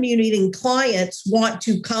my community clients want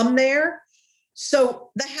to come there.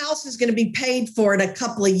 So the house is going to be paid for in a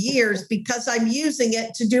couple of years because I'm using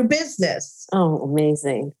it to do business. Oh,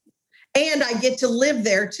 amazing. And I get to live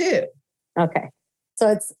there too. Okay. So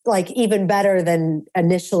it's like even better than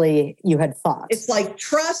initially you had thought. It's like,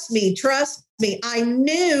 trust me. I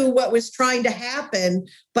knew what was trying to happen,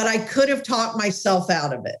 but I could have talked myself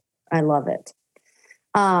out of it. I love it.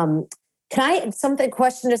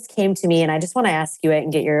 Question just came to me and I just want to ask you it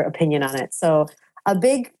and get your opinion on it. So a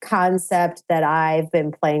big concept that I've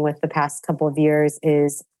been playing with the past couple of years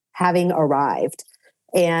is having arrived.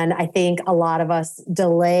 And I think a lot of us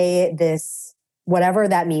delay this, whatever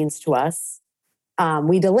that means to us.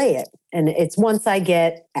 We delay it. And it's once I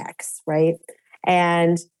get X, right?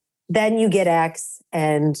 And then you get X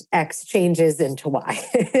and X changes into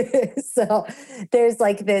Y. So there's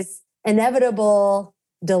like this inevitable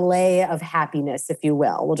delay of happiness, if you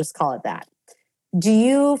will. We'll just call it that. Do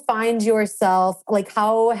you find yourself, like,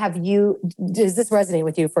 does this resonate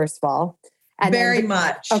with you, first of all? And very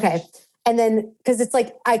much. Okay. And then, because it's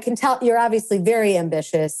like, I can tell you're obviously very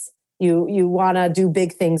ambitious. You want to do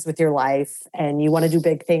big things with your life and you want to do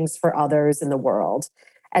big things for others in the world.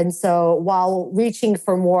 And so while reaching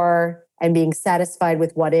for more and being satisfied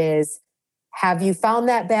with what is, have you found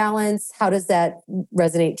that balance? How does that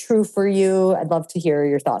resonate true for you? I'd love to hear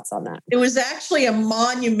your thoughts on that. It was actually a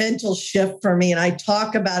monumental shift for me. And I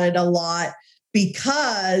talk about it a lot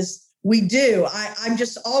because we do. I'm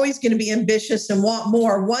just always going to be ambitious and want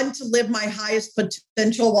more. One, to live my highest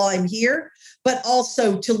potential while I'm here, but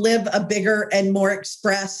also to live a bigger and more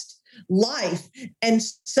expressed life. And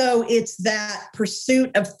so it's that pursuit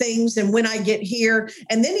of things. And when I get here,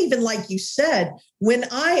 and then even like you said,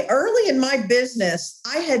 early in my business,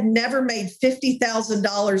 I had never made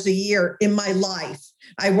 $50,000 a year in my life.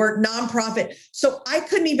 I worked nonprofit. So I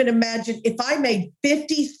couldn't even imagine if I made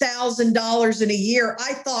 $50,000 in a year.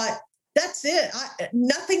 I thought, that's it.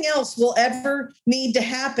 Nothing else will ever need to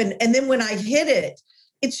happen. And then when I hit it,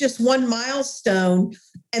 it's just one milestone.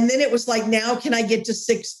 And then it was like, now can I get to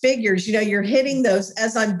six figures? You're hitting those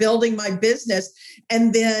as I'm building my business.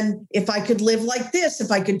 And then if I could live like this,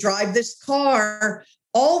 if I could drive this car,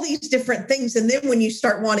 all these different things. And then when you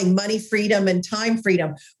start wanting money freedom and time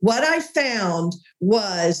freedom, what I found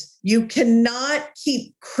was you cannot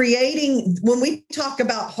keep creating. When we talk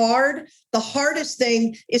about hard, the hardest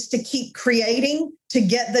thing is to keep creating to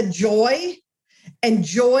get the joy. And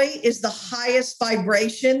joy is the highest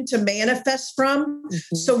vibration to manifest from.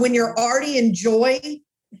 Mm-hmm. So when you're already in joy,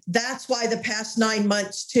 that's why the past 9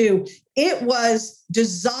 months too, it was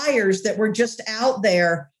desires that were just out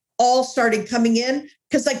there all started coming in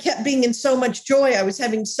because I kept being in so much joy. I was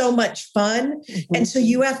having so much fun. Mm-hmm. And so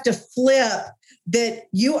you have to flip that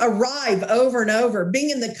you arrive over and over. Being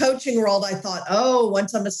in the coaching world, I thought,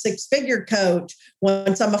 once I'm a 6-figure coach,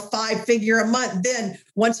 once I'm a 5-figure a month, then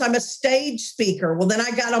once I'm a stage speaker, well, then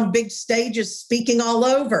I got on big stages speaking all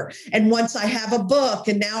over. And once I have a book,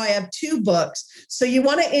 and now I have 2 books. So you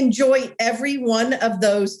want to enjoy every one of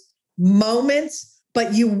those moments,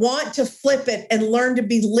 but you want to flip it and learn to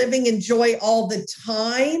be living in joy all the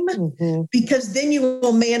time, mm-hmm. because then you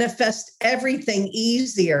will manifest everything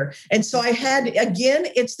easier. And so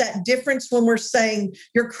it's that difference when we're saying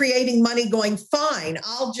you're creating money going, fine,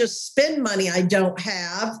 I'll just spend money I don't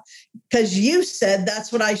have because you said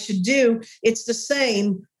that's what I should do. It's the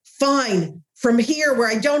same, fine. From here where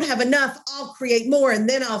I don't have enough, I'll create more and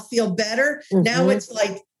then I'll feel better. Mm-hmm. Now it's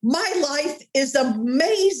like, my life is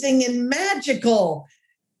amazing and magical.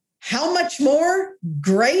 How much more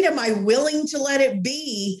great am I willing to let it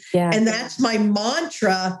be? Yeah. And that's my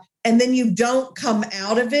mantra. and then you don't come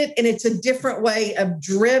out of it, and it's a different way of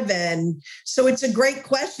driven. So it's a great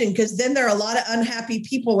question, because then there are a lot of unhappy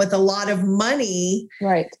people with a lot of money.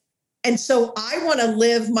 Right. And so I want to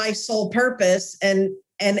live my soul purpose and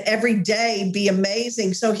every day be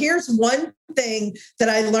amazing. So here's one thing that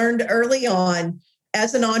I learned early on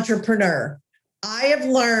as an entrepreneur. I have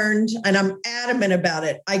learned, and I'm adamant about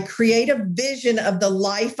it, I create a vision of the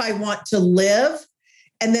life I want to live.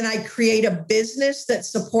 And then I create a business that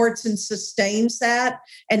supports and sustains that.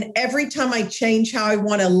 And every time I change how I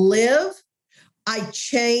want to live, I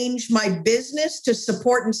change my business to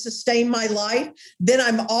support and sustain my life. Then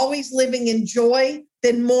I'm always living in joy.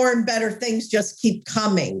 Then more and better things just keep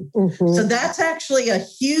coming. Mm-hmm. So that's actually a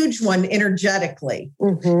huge one energetically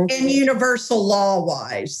and universal law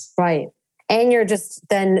wise. Right. And you're just,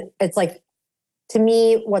 then it's like, to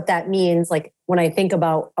me, what that means, like when I think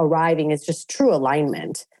about arriving, is just true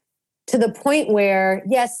alignment to the point where,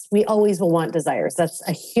 yes, we always will want desires. That's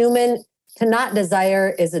a human. To not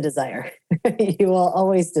desire is a desire. You will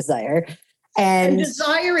always desire. And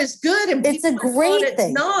desire is good. And it's a great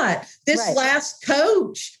thing. It's not. This last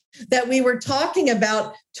coach that we were talking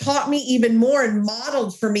about taught me even more and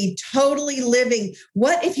modeled for me totally living.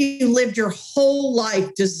 What if you lived your whole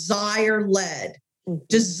life desire-led?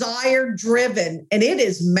 Desire driven, and it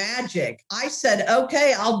is magic. I said,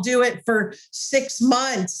 okay, I'll do it for 6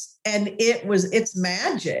 months, and it's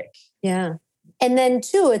magic. Yeah. And then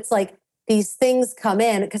too, it's like these things come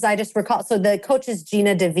in, because I just recall, so the coach is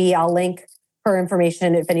Gina DeVee. I'll link her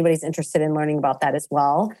information if anybody's interested in learning about that as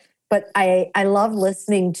well. But I love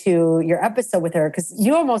listening to your episode with her, because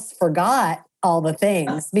you almost forgot all the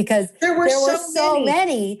things, because there were so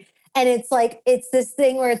many. And it's like, it's this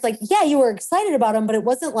thing where it's like, yeah, you were excited about them, but it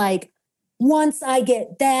wasn't like, once I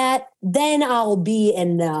get that, then I'll be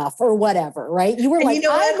enough or whatever, right? You were like,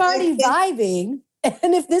 I'm already vibing.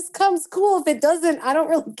 And if this comes, cool. If it doesn't, I don't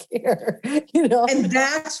really care, And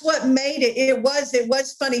that's what made it. It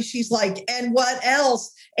was funny. She's like, and what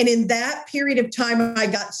else? And in that period of time, I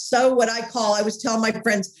got I was telling my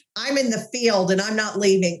friends, I'm in the field and I'm not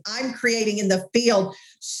leaving. I'm creating in the field.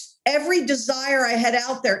 Every desire I had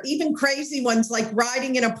out there, even crazy ones like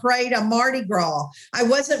riding in a parade on Mardi Gras, I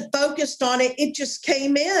wasn't focused on it. It just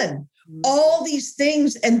came in. All these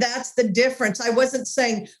things. And that's the difference. I wasn't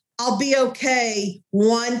saying, I'll be okay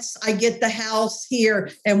once I get the house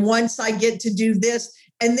here and once I get to do this.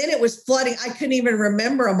 And then it was flooding. I couldn't even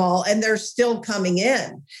remember them all. And they're still coming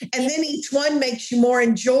in. And then each one makes you more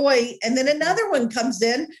in joy. And then another one comes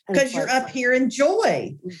in because you're up here in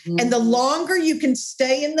joy. Mm-hmm. And the longer you can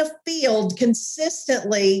stay in the field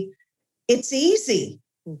consistently, it's easy.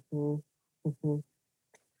 Mm-hmm. Mm-hmm.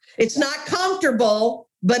 It's not comfortable,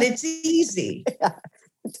 but it's easy. Yeah,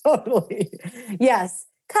 totally. Yes.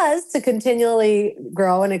 Because to continually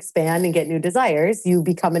grow and expand and get new desires, you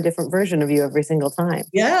become a different version of you every single time.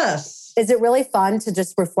 Yes. Is it really fun to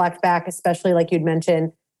just reflect back, especially like you'd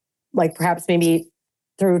mentioned, like perhaps maybe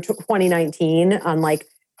through 2019 on like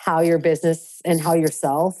how your business and how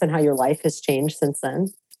yourself and how your life has changed since then?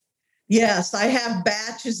 Yes, I have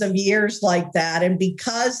batches of years like that. And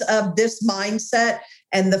because of this mindset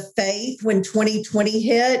and the faith when 2020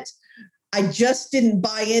 hit, I just didn't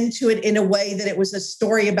buy into it in a way that it was a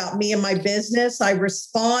story about me and my business. I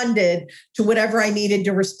responded to whatever I needed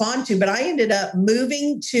to respond to, but I ended up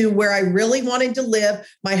moving to where I really wanted to live.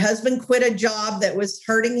 My husband quit a job that was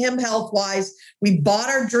hurting him health-wise. We bought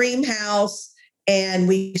our dream house and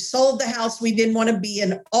we sold the house we didn't want to be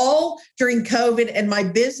in, all during COVID. And my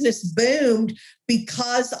business boomed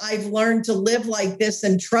because I've learned to live like this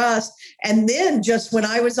and trust. And then just when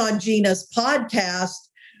I was on Gina's podcast,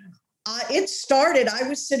 it started, I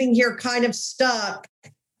was sitting here kind of stuck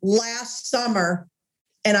last summer,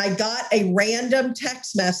 and I got a random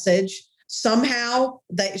text message. Somehow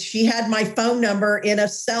that she had my phone number in a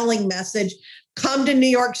selling message. Come to New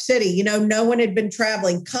York City. No one had been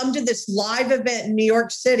traveling. Come to this live event in New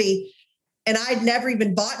York City. And I'd never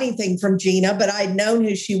even bought anything from Gina, but I'd known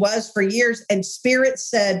who she was for years. And Spirit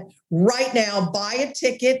said, right now, buy a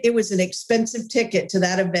ticket. It was an expensive ticket to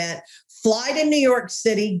that event. Fly to New York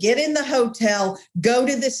City, get in the hotel, go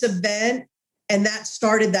to this event. And that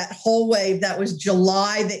started that whole wave. That was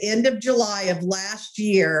July, the end of July of last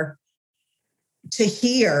year to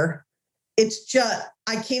here. It's just,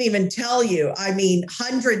 I can't even tell you. I mean,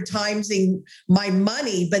 100 times my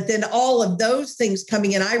money, but then all of those things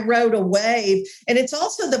coming in, I rode a wave. And it's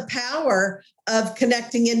also the power of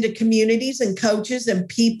connecting into communities and coaches and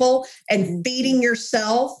people and feeding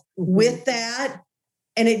yourself with that.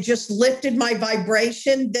 and it just lifted my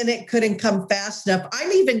vibration, then it couldn't come fast enough.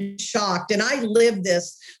 I'm even shocked. And I live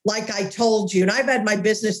this, like I told you, and I've had my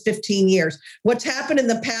business 15 years. What's happened in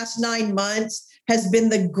the past 9 months has been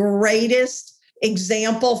the greatest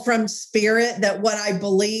example from spirit that what I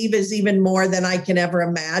believe is even more than I can ever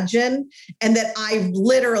imagine, and that I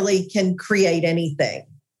literally can create anything.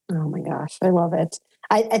 Oh my gosh, I love it.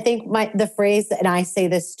 I think the phrase, and I say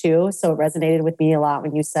this too, so it resonated with me a lot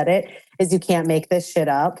when you said it, is you can't make this shit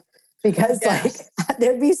up. Because like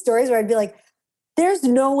there'd be stories where I'd be like, there's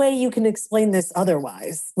no way you can explain this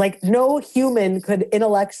otherwise. Like no human could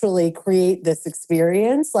intellectually create this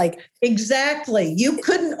experience. Like exactly. You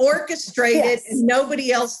couldn't orchestrate it and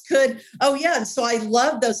nobody else could. Oh yeah. And so I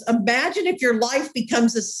love those. Imagine if your life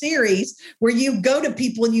becomes a series where you go to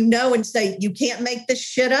people and say, you can't make this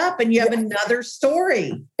shit up, and you have another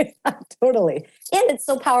story. Totally. And it's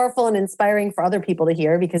so powerful and inspiring for other people to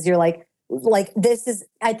hear, because you're like this is,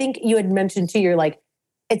 I think you had mentioned too, you're like,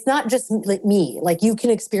 it's not just like me, like you can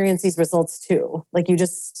experience these results too. Like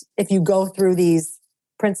if you go through these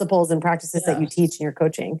principles and practices that you teach in your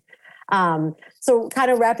coaching. So kind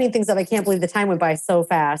of wrapping things up, I can't believe the time went by so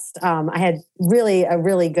fast. I had a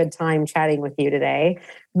really good time chatting with you today.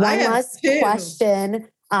 One last question.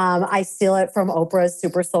 I steal it from Oprah's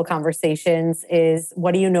Super Soul Conversations is,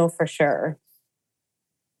 what do you know for sure?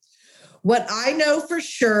 What I know for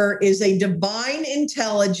sure is a divine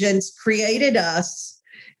intelligence created us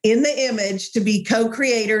in the image to be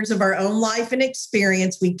co-creators of our own life and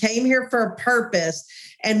experience. We came here for a purpose.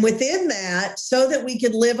 And within that, so that we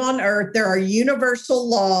could live on earth, there are universal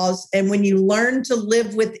laws. And when you learn to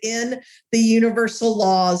live within the universal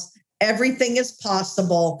laws, everything is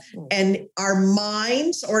possible. And our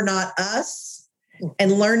minds are not us.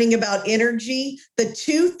 And learning about energy, the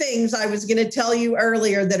two things I was going to tell you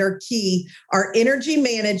earlier that are key are energy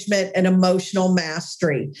management and emotional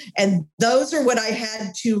mastery. And those are what I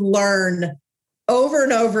had to learn over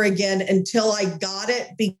and over again until I got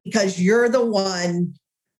it, because you're the one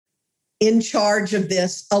in charge of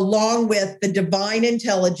this, along with the divine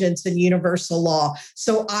intelligence and universal law.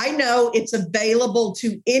 So I know it's available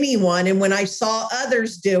to anyone. And when I saw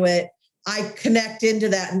others do it, I connect into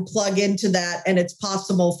that and plug into that, and it's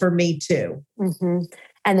possible for me too. Mm-hmm.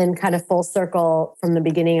 And then kind of full circle from the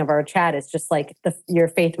beginning of our chat, it's just like your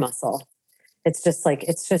faith muscle. It's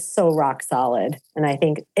just so rock solid. And I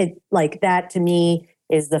think it like that to me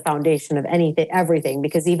is the foundation of everything,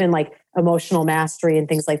 because even like emotional mastery and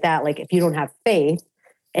things like that, like if you don't have faith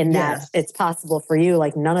in that it's possible for you,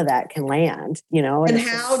 like none of that can land, And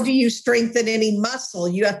how do you strengthen any muscle?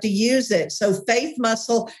 You have to use it. So faith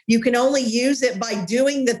muscle, you can only use it by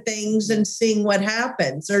doing the things and seeing what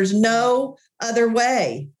happens. There's no other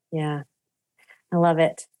way. Yeah. I love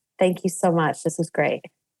it. Thank you so much. This was great.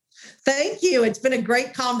 Thank you. It's been a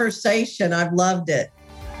great conversation. I've loved it.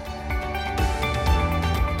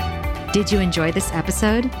 Did you enjoy this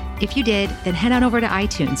episode? If you did, then head on over to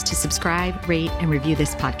iTunes to subscribe, rate, and review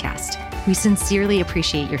this podcast. We sincerely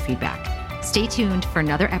appreciate your feedback. Stay tuned for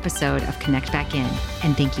another episode of Connect Back In,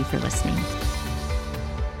 and thank you for listening.